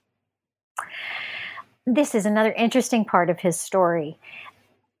 This is another interesting part of his story.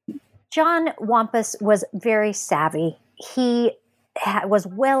 John Wampus was very savvy. He was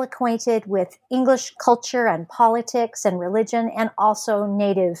well acquainted with English culture and politics and religion, and also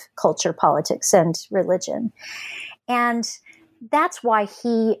native culture, politics, and religion. And that's why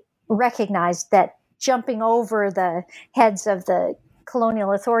he recognized that jumping over the heads of the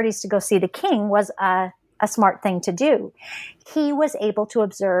colonial authorities to go see the king was a smart thing to do. He was able to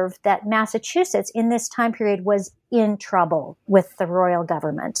observe that Massachusetts in this time period was in trouble with the royal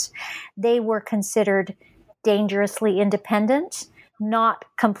government. They were considered dangerously independent, not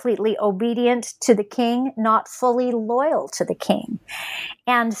completely obedient to the king, not fully loyal to the king.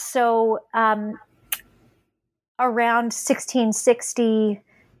 And so around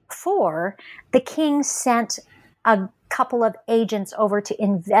 1664, the king sent a couple of agents over to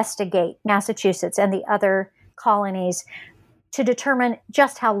investigate Massachusetts and the other colonies to determine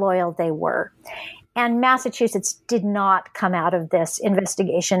just how loyal they were. And Massachusetts did not come out of this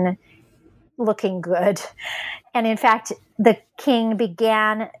investigation looking good. And in fact, the king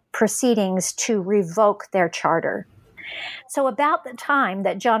began proceedings to revoke their charter. So about the time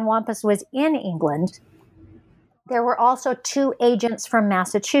that John Wampus was in England, there were also 2 agents from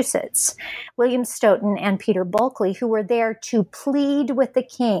Massachusetts, William Stoughton and Peter Bulkley, who were there to plead with the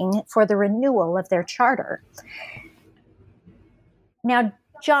king for the renewal of their charter. Now,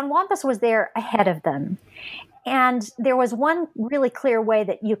 John Wampus was there ahead of them. And there was one really clear way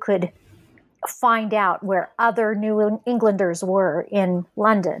that you could find out where other New Englanders were in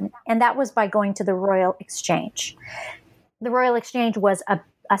London, and that was by going to the Royal Exchange. The Royal Exchange was a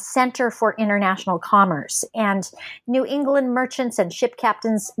center for international commerce, and New England merchants and ship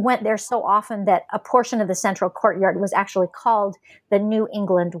captains went there so often that a portion of the central courtyard was actually called the New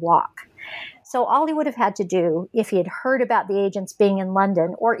England Walk. So all he would have had to do, if he had heard about the agents being in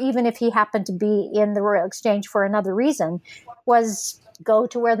London, or even if he happened to be in the Royal Exchange for another reason, was go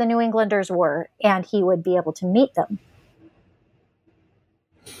to where the New Englanders were, and he would be able to meet them.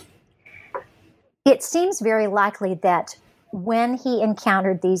 it seems very likely that when he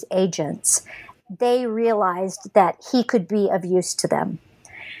encountered these agents, they realized that he could be of use to them.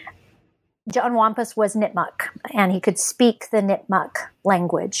 John Wampus was Nipmuc, and he could speak the Nipmuc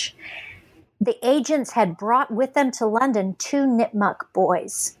language. The agents had brought with them to London 2 Nipmuc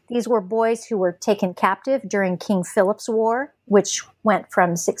boys. These were boys who were taken captive during King Philip's War, which went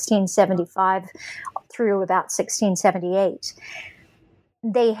from 1675 through about 1678.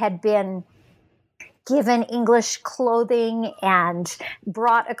 They had been given English clothing and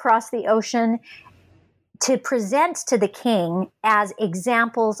brought across the ocean to present to the king as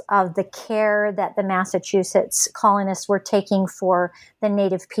examples of the care that the Massachusetts colonists were taking for the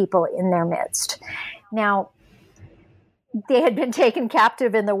native people in their midst. Now, they had been taken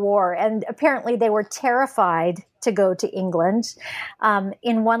captive in the war, and apparently they were terrified to go to England.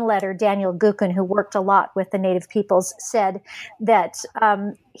 In one letter, Daniel Gookin, who worked a lot with the native peoples, said that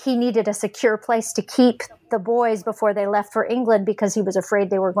he needed a secure place to keep the boys before they left for England because he was afraid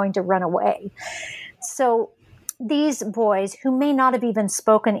they were going to run away. So these boys, who may not have even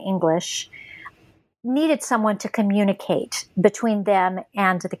spoken English, needed someone to communicate between them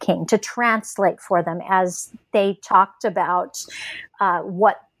and the king, to translate for them as they talked about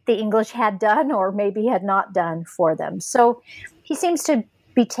what the English had done or maybe had not done for them. So he seems to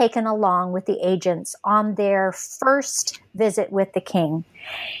be taken along with the agents on their first visit with the king.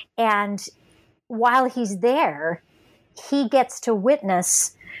 And while he's there, he gets to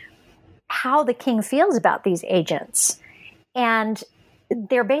witness how the king feels about these agents. And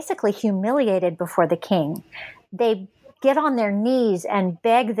they're basically humiliated before the king. They get on their knees and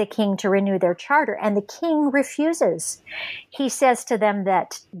beg the king to renew their charter, and the king refuses. He says to them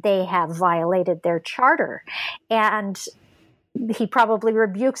that they have violated their charter, and he probably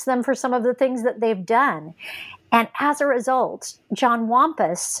rebukes them for some of the things that they've done. And as a result, John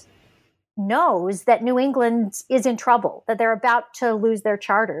Wampus knows that New England is in trouble, that they're about to lose their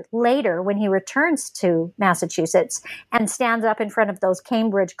charter. Later, when he returns to Massachusetts and stands up in front of those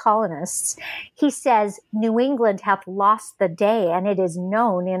Cambridge colonists, he says, "New England hath lost the day, and it is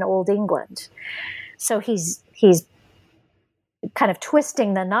known in Old England." So he's kind of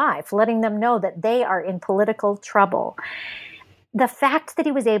twisting the knife, letting them know that they are in political trouble. The fact that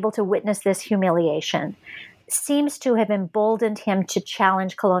he was able to witness this humiliation seems to have emboldened him to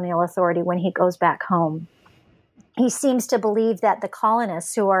challenge colonial authority when he goes back home. He seems to believe that the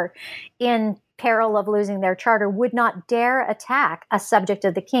colonists who are in peril of losing their charter would not dare attack a subject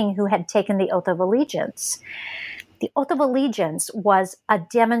of the king who had taken the oath of allegiance. The oath of allegiance was a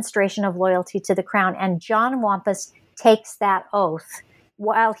demonstration of loyalty to the crown, and John Wampus takes that oath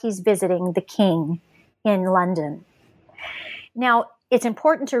while he's visiting the king in London. Now, it's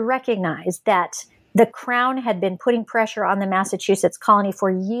important to recognize that the crown had been putting pressure on the Massachusetts colony for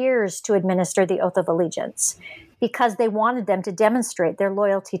years to administer the oath of allegiance because they wanted them to demonstrate their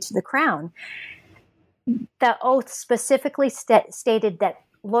loyalty to the crown. The oath specifically stated that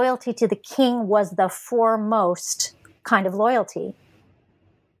loyalty to the king was the foremost kind of loyalty.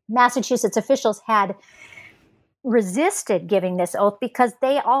 Massachusetts officials had resisted giving this oath because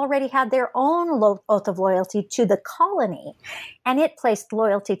they already had their own oath of loyalty to the colony, and it placed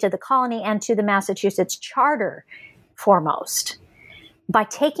loyalty to the colony and to the Massachusetts charter foremost. By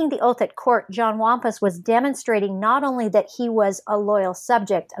taking the oath at court, John Wampus was demonstrating not only that he was a loyal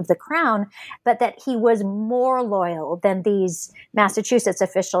subject of the crown, but that he was more loyal than these Massachusetts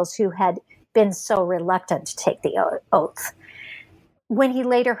officials who had been so reluctant to take the oath. When he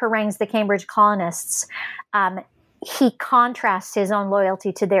later harangues the Cambridge colonists, he contrasts his own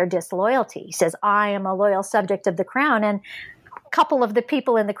loyalty to their disloyalty. He says, "I am a loyal subject of the crown." And a couple of the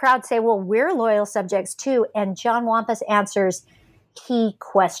people in the crowd say, "Well, we're loyal subjects too." And John Wampus answers, he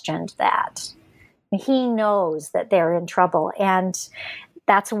questioned that. He knows that they're in trouble. And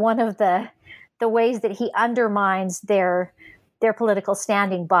that's one of the ways that he undermines their political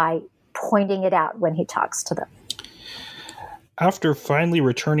standing, by pointing it out when he talks to them. After finally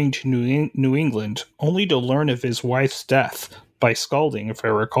returning to New England, only to learn of his wife's death by scalding, if I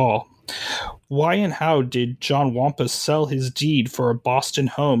recall, why and how did John Wampus sell his deed for a Boston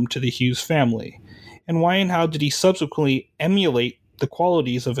home to the Hughes family? And why and how did he subsequently emulate the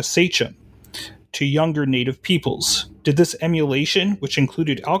qualities of a sachem to younger native peoples? Did this emulation, which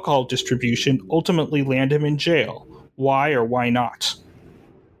included alcohol distribution, ultimately land him in jail? Why or why not?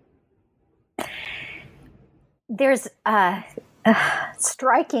 There's a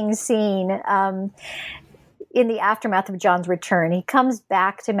striking scene in the aftermath of John's return. He comes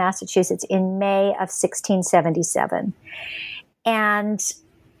back to Massachusetts in May of 1677, and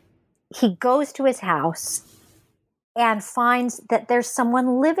he goes to his house, and finds that there's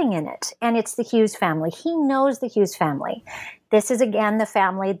someone living in it, and it's the Hughes family. He knows the Hughes family. This is, again, the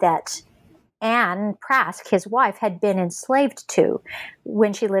family that Anne Prask, his wife, had been enslaved to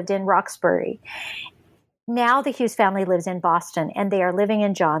when she lived in Roxbury. Now the Hughes family lives in Boston, and they are living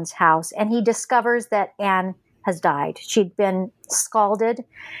in John's house, and he discovers that Anne has died. She'd been scalded.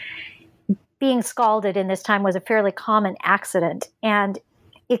 Being scalded in this time was a fairly common accident, and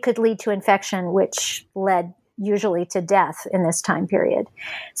it could lead to infection, which led usually to death in this time period.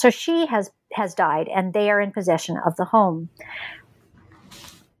 So she has died, and they are in possession of the home.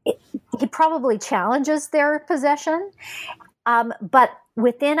 He probably challenges their possession, but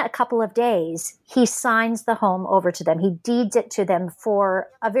within a couple of days, he signs the home over to them. He deeds it to them for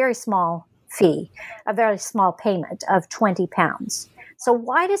a very small fee, a very small payment of £20. So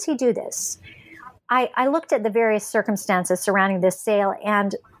why does he do this? I looked at the various circumstances surrounding this sale,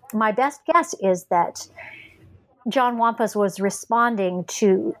 and my best guess is that John Wampas was responding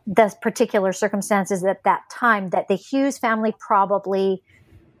to the particular circumstances at that time that the Hughes family probably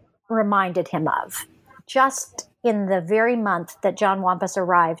reminded him of. Just in the very month that John Wampas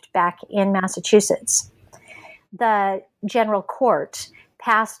arrived back in Massachusetts, the General Court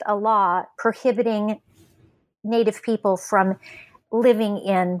passed a law prohibiting Native people from living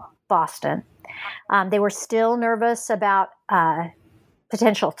in Boston. They were still nervous about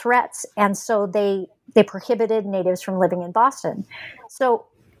potential threats, and so they prohibited natives from living in Boston. So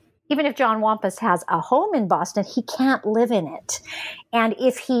even if John Wampas has a home in Boston, he can't live in it. And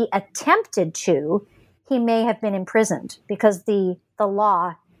if he attempted to, he may have been imprisoned, because the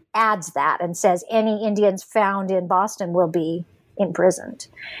law adds that and says any Indians found in Boston will be imprisoned.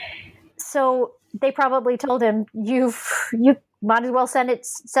 So they probably told him, you might as well sell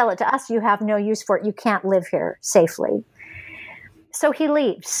it to us. You have no use for it. You can't live here safely. So he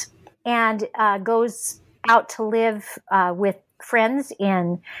leaves and goes out to live with friends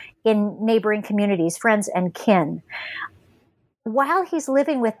in neighboring communities, friends and kin. While he's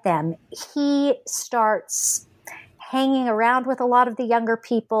living with them, he starts hanging around with a lot of the younger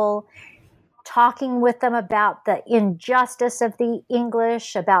people, talking with them about the injustice of the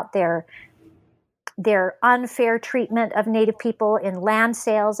English, about their unfair treatment of Native people in land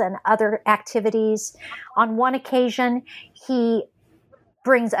sales and other activities. On one occasion, he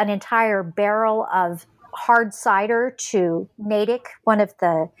brings an entire barrel of hard cider to Natick, one of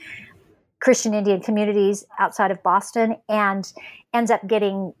the Christian Indian communities outside of Boston, and ends up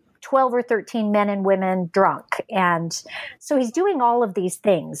getting 12 or 13 men and women drunk. And so he's doing all of these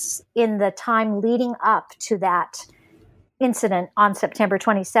things in the time leading up to that incident on September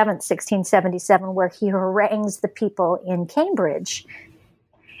 27th, 1677, where he harangues the people in Cambridge.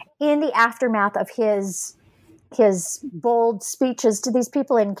 In the aftermath of his bold speeches to these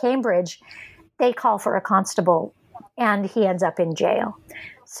people in Cambridge, they call for a constable, and he ends up in jail.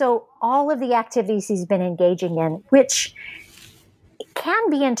 So all of the activities he's been engaging in, which can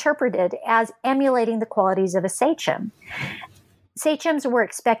be interpreted as emulating the qualities of a sachem. Sachems were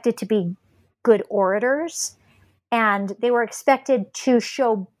expected to be good orators, and they were expected to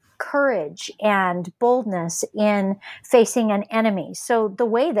show courage and boldness in facing an enemy. So the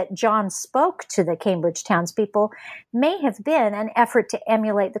way that John spoke to the Cambridge townspeople may have been an effort to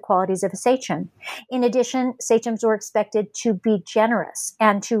emulate the qualities of a sachem. In addition, sachems were expected to be generous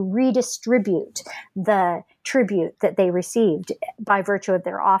and to redistribute the tribute that they received by virtue of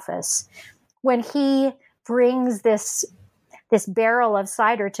their office. When he brings this barrel of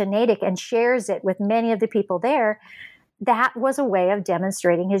cider to Natick and shares it with many of the people there, that was a way of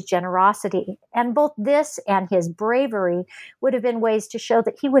demonstrating his generosity. And both this and his bravery would have been ways to show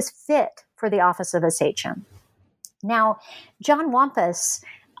that he was fit for the office of a sachem. Now, John Wampas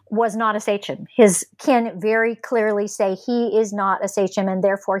was not a sachem. His kin very clearly say he is not a sachem, and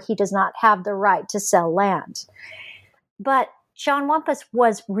therefore he does not have the right to sell land. But John Wampas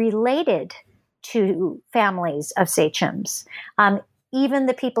was related to families of sachems. Even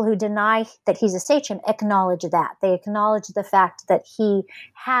the people who deny that he's a sachem acknowledge that. They acknowledge the fact that he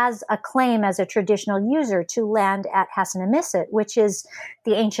has a claim as a traditional user to land at Hassanamisset, which is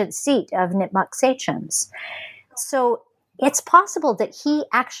the ancient seat of Nipmuc sachems. So it's possible that he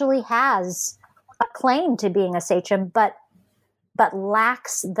actually has a claim to being a sachem, but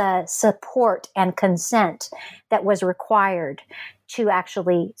lacks the support and consent that was required to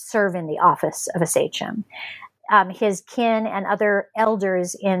actually serve in the office of a sachem. His kin and other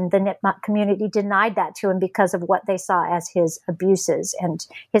elders in the Nipmuc community denied that to him because of what they saw as his abuses and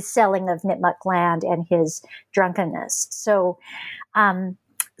his selling of Nipmuc land and his drunkenness. So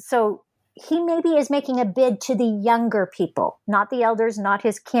he maybe is making a bid to the younger people, not the elders, not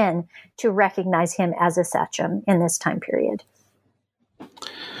his kin, to recognize him as a sachem in this time period.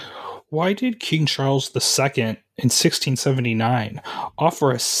 Why did King Charles II in 1679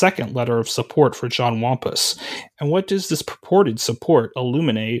 offer a second letter of support for John Wampus? And what does this purported support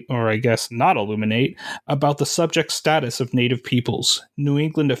illuminate, or I guess not illuminate, about the subject status of native peoples, New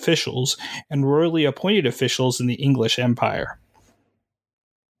England officials, and royally appointed officials in the English Empire?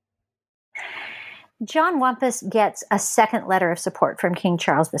 John Wampus gets a second letter of support from King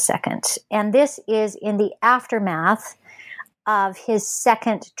Charles II, and this is in the aftermath of his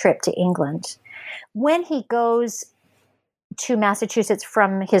second trip to England. When he goes to Massachusetts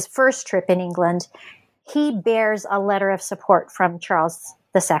from his first trip in England, he bears a letter of support from Charles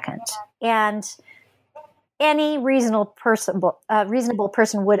II. And any reasonable person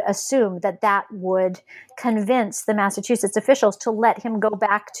would assume that that would convince the Massachusetts officials to let him go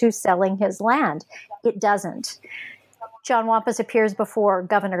back to selling his land. It doesn't. John Wampus appears before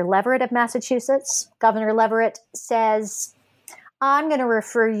Governor Leverett of Massachusetts. Governor Leverett says, I'm going to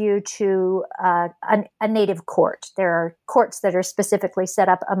refer you to a native court. There are courts that are specifically set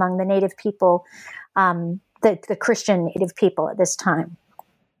up among the native people, the Christian native people at this time.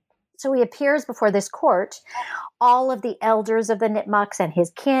 So he appears before this court. All of the elders of the Nipmucks and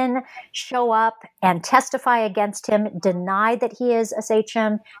his kin show up and testify against him, deny that he is a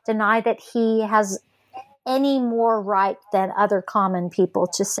sachem, deny that he has any more right than other common people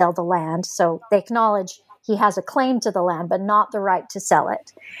to sell the land. So they acknowledge he has a claim to the land, but not the right to sell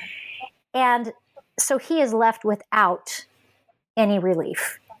it. And so he is left without any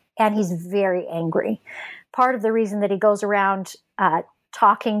relief, and he's very angry. Part of the reason that he goes around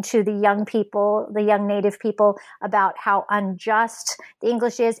talking to the young people, the young native people, about how unjust the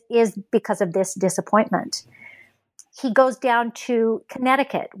English is because of this disappointment. He goes down to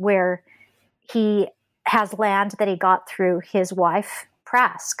Connecticut, where he has land that he got through his wife,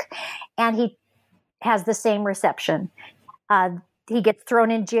 Prask, and he has the same reception. He gets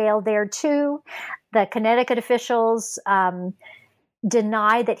thrown in jail there too. The Connecticut officials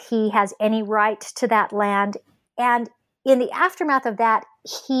deny that he has any right to that land. And in the aftermath of that,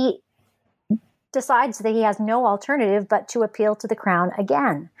 he decides that he has no alternative but to appeal to the crown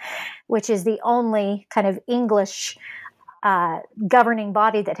again, which is the only kind of English governing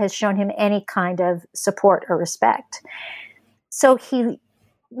body that has shown him any kind of support or respect. So he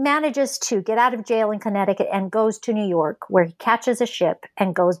manages to get out of jail in Connecticut and goes to New York, where he catches a ship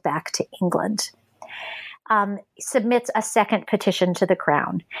and goes back to England. Submits a second petition to the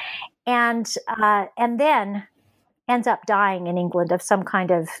crown, and then ends up dying in England of some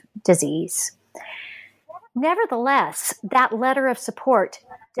kind of disease. Nevertheless, that letter of support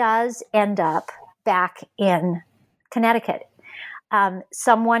does end up back in Connecticut.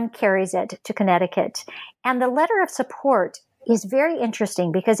 Someone carries it to Connecticut, and the letter of support is very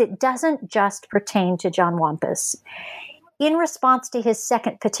interesting because it doesn't just pertain to John Wampus. In response to his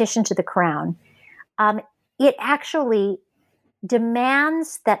second petition to the crown, it actually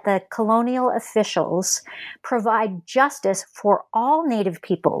demands that the colonial officials provide justice for all native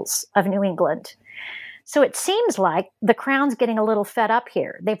peoples of New England. So it seems like the crown's getting a little fed up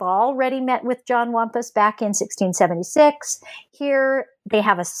here. They've already met with John Wampus back in 1676. Here they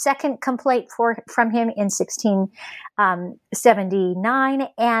have a second complaint from him in 1679,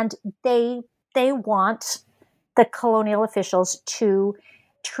 and they want the colonial officials to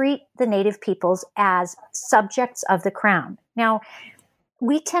treat the native peoples as subjects of the crown. Now,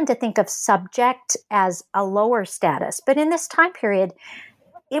 we tend to think of subject as a lower status, but in this time period,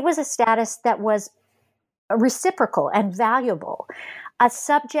 it was a status that was reciprocal and valuable. A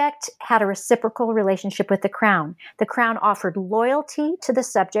subject had a reciprocal relationship with the crown. The crown offered loyalty to the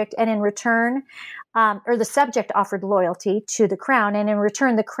subject, and in return, or the subject offered loyalty to the crown, and in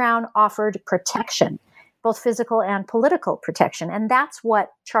return, the crown offered protection, both physical and political protection. And that's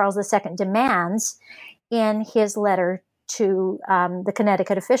what Charles II demands in his letter to the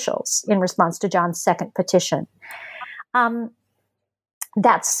Connecticut officials in response to John's second petition.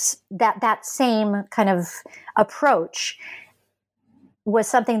 That same kind of approach was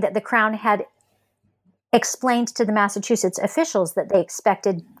something that the crown had explained to the Massachusetts officials that they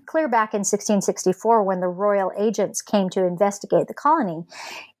expected clear back in 1664 when the royal agents came to investigate the colony.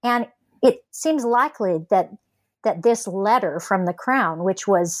 And it seems likely that this letter from the crown, which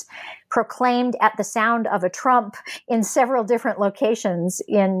was proclaimed at the sound of a trump in several different locations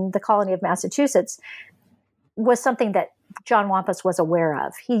in the colony of Massachusetts, was something that John Wampus was aware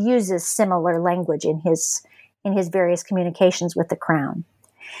of. He uses similar language in his various communications with the crown.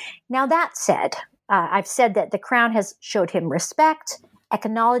 Now, that said, I've said that the crown has showed him respect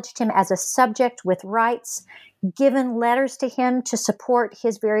acknowledged him as a subject with rights, given letters to him to support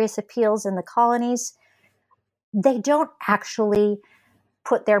his various appeals in the colonies. They don't actually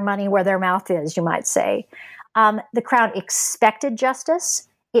put their money where their mouth is, you might say. The Crown expected justice.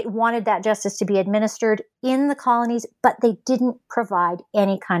 It wanted that justice to be administered in the colonies, but they didn't provide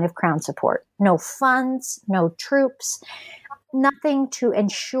any kind of Crown support. No funds, no troops, nothing to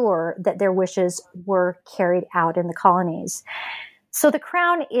ensure that their wishes were carried out in the colonies. So the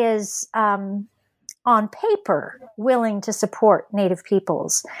Crown is, on paper, willing to support Native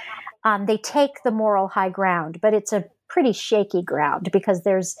peoples. They take the moral high ground, but it's a pretty shaky ground because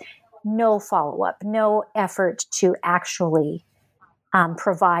there's no follow-up, no effort to actually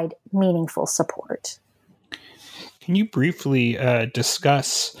provide meaningful support. Can you briefly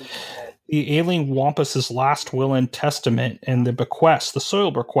discuss the Aileen Wampus's last will and testament and the bequest? The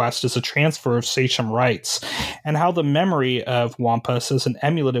soil bequest is a transfer of sachem rights, and how the memory of Wampus as an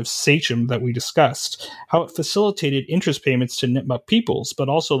emulative sachem that we discussed, how it facilitated interest payments to Nipmuc peoples, but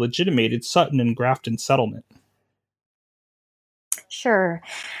also legitimated Sutton and Grafton settlement. Sure.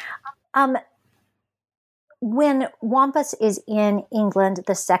 When Wampus is in England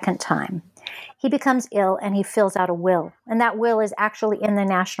the second time, he becomes ill and he fills out a will. And that will is actually in the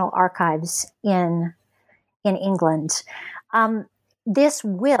National Archives in England. This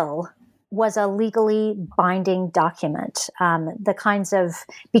will was a legally binding document. The kinds of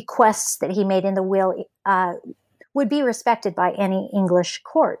bequests that he made in the will would be respected by any English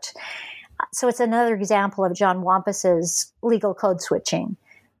court. So it's another example of John Wampus's legal code switching,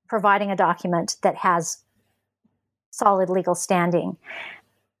 providing a document that has solid legal standing.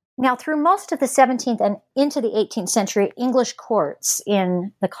 Now, through most of the 17th and into the 18th century, English courts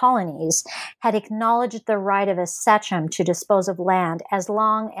in the colonies had acknowledged the right of a sachem to dispose of land as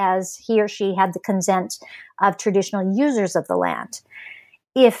long as he or she had the consent of traditional users of the land.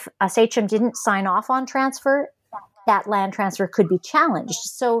 If a sachem didn't sign off on transfer, that land transfer could be challenged.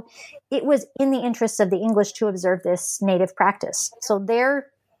 So it was in the interests of the English to observe this native practice. So they're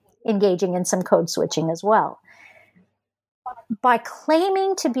engaging in some code switching as well. By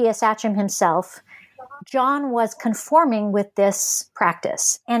claiming to be a sachem himself, John was conforming with this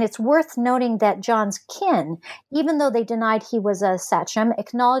practice. And it's worth noting that John's kin, even though they denied he was a sachem,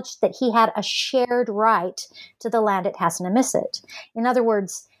 acknowledged that he had a shared right to the land at Hassanamisset. In other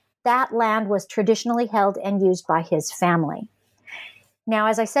words, that land was traditionally held and used by his family. Now,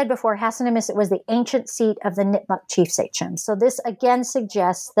 as I said before, Hassanamisset was the ancient seat of the Nipmuc chief sachem. So this again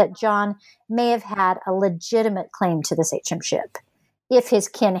suggests that John may have had a legitimate claim to the sachemship if his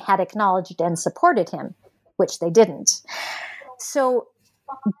kin had acknowledged and supported him, which they didn't. So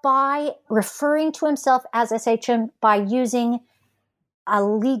by referring to himself as a sachem, by using a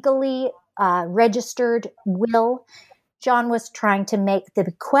legally registered will, John was trying to make the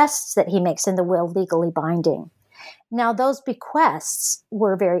bequests that he makes in the will legally binding. Now, those bequests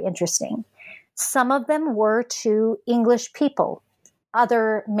were very interesting. Some of them were to English people,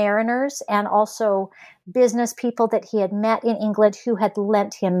 other mariners, and also business people that he had met in England who had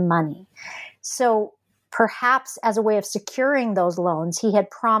lent him money. So perhaps as a way of securing those loans, he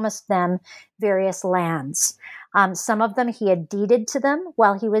had promised them various lands. Some of them he had deeded to them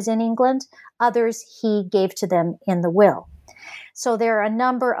while he was in England. Others he gave to them in the will. So there are a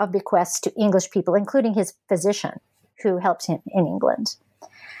number of bequests to English people, including his physician who helped him in England.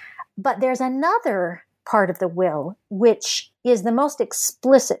 But there's another part of the will, which is the most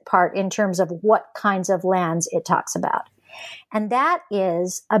explicit part in terms of what kinds of lands it talks about. And that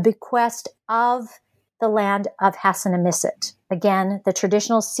is a bequest of the land of Hassanamisset, again, the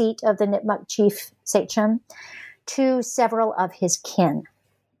traditional seat of the Nipmuc chief sachem, to several of his kin,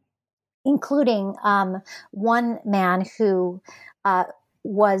 including one man who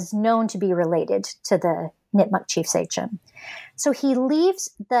was known to be related to the Nipmuc chief sachem. So he leaves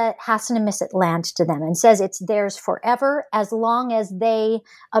the Hassanamisset land to them and says it's theirs forever as long as they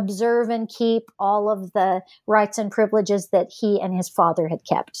observe and keep all of the rights and privileges that he and his father had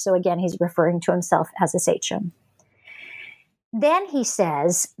kept. So again, he's referring to himself as a sachem. Then he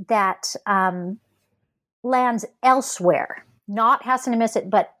says that lands elsewhere, not Hassanamisset,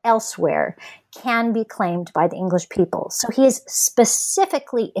 but elsewhere, can be claimed by the English people. So he is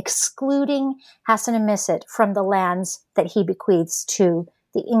specifically excluding Hassanamisset from the lands that he bequeaths to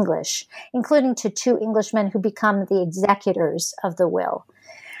the English, including to two Englishmen who become the executors of the will.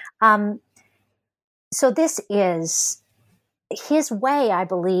 So this is his way, I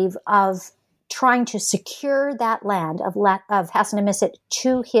believe, of trying to secure that land of Hassanamisset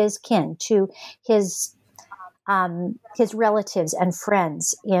to his kin, to his relatives and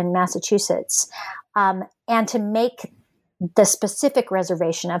friends in Massachusetts, and to make the specific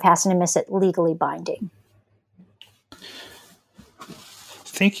reservation of Hassanamisset legally binding.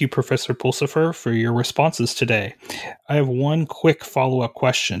 Thank you, Professor Pulsipher, for your responses today. I have one quick follow-up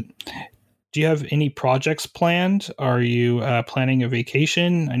question. Do you have any projects planned? Are you planning a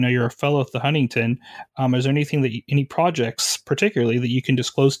vacation? I know you're a fellow at the Huntington. Is there any projects particularly that you can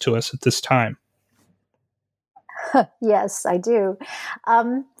disclose to us at this time? Yes, I do.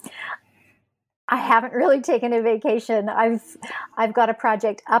 I haven't really taken a vacation. I've got a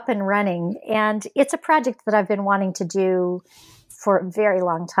project up and running, and it's a project that I've been wanting to do for a very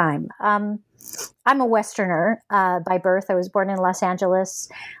long time. I'm a Westerner by birth. I was born in Los Angeles,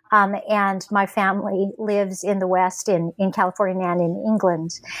 and my family lives in the West, in California and in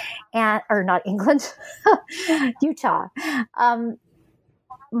England, or not England, Utah.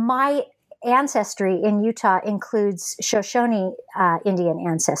 My ancestry in Utah includes Shoshone Indian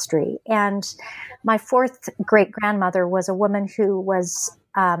ancestry, and my fourth great-grandmother was a woman who was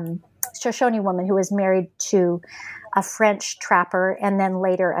Shoshone woman who was married to a French trapper and then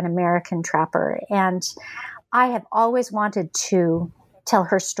later an American trapper. And I have always wanted to tell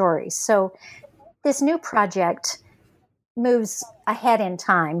her story. So this new project moves ahead in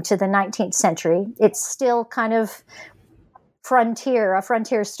time to the 19th century. It's still kind of a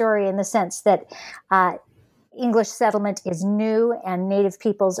frontier story in the sense that English settlement is new and Native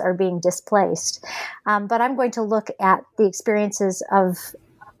peoples are being displaced. But I'm going to look at the experiences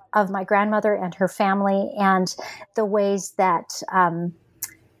of my grandmother and her family, and the ways that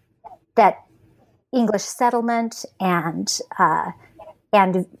that English settlement and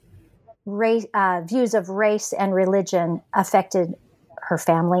race, views of race and religion affected her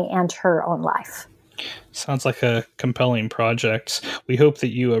family and her own life. Sounds like a compelling project. We hope that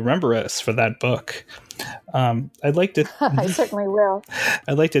you remember us for that book. I'd like to. I certainly will.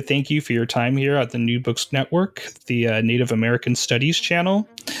 I'd like to thank you for your time here at the New Books Network, the Native American Studies channel.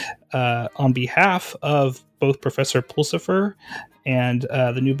 On behalf of both Professor Pulsipher and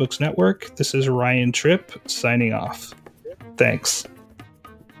the New Books Network, this is Ryan Tripp signing off. Thanks.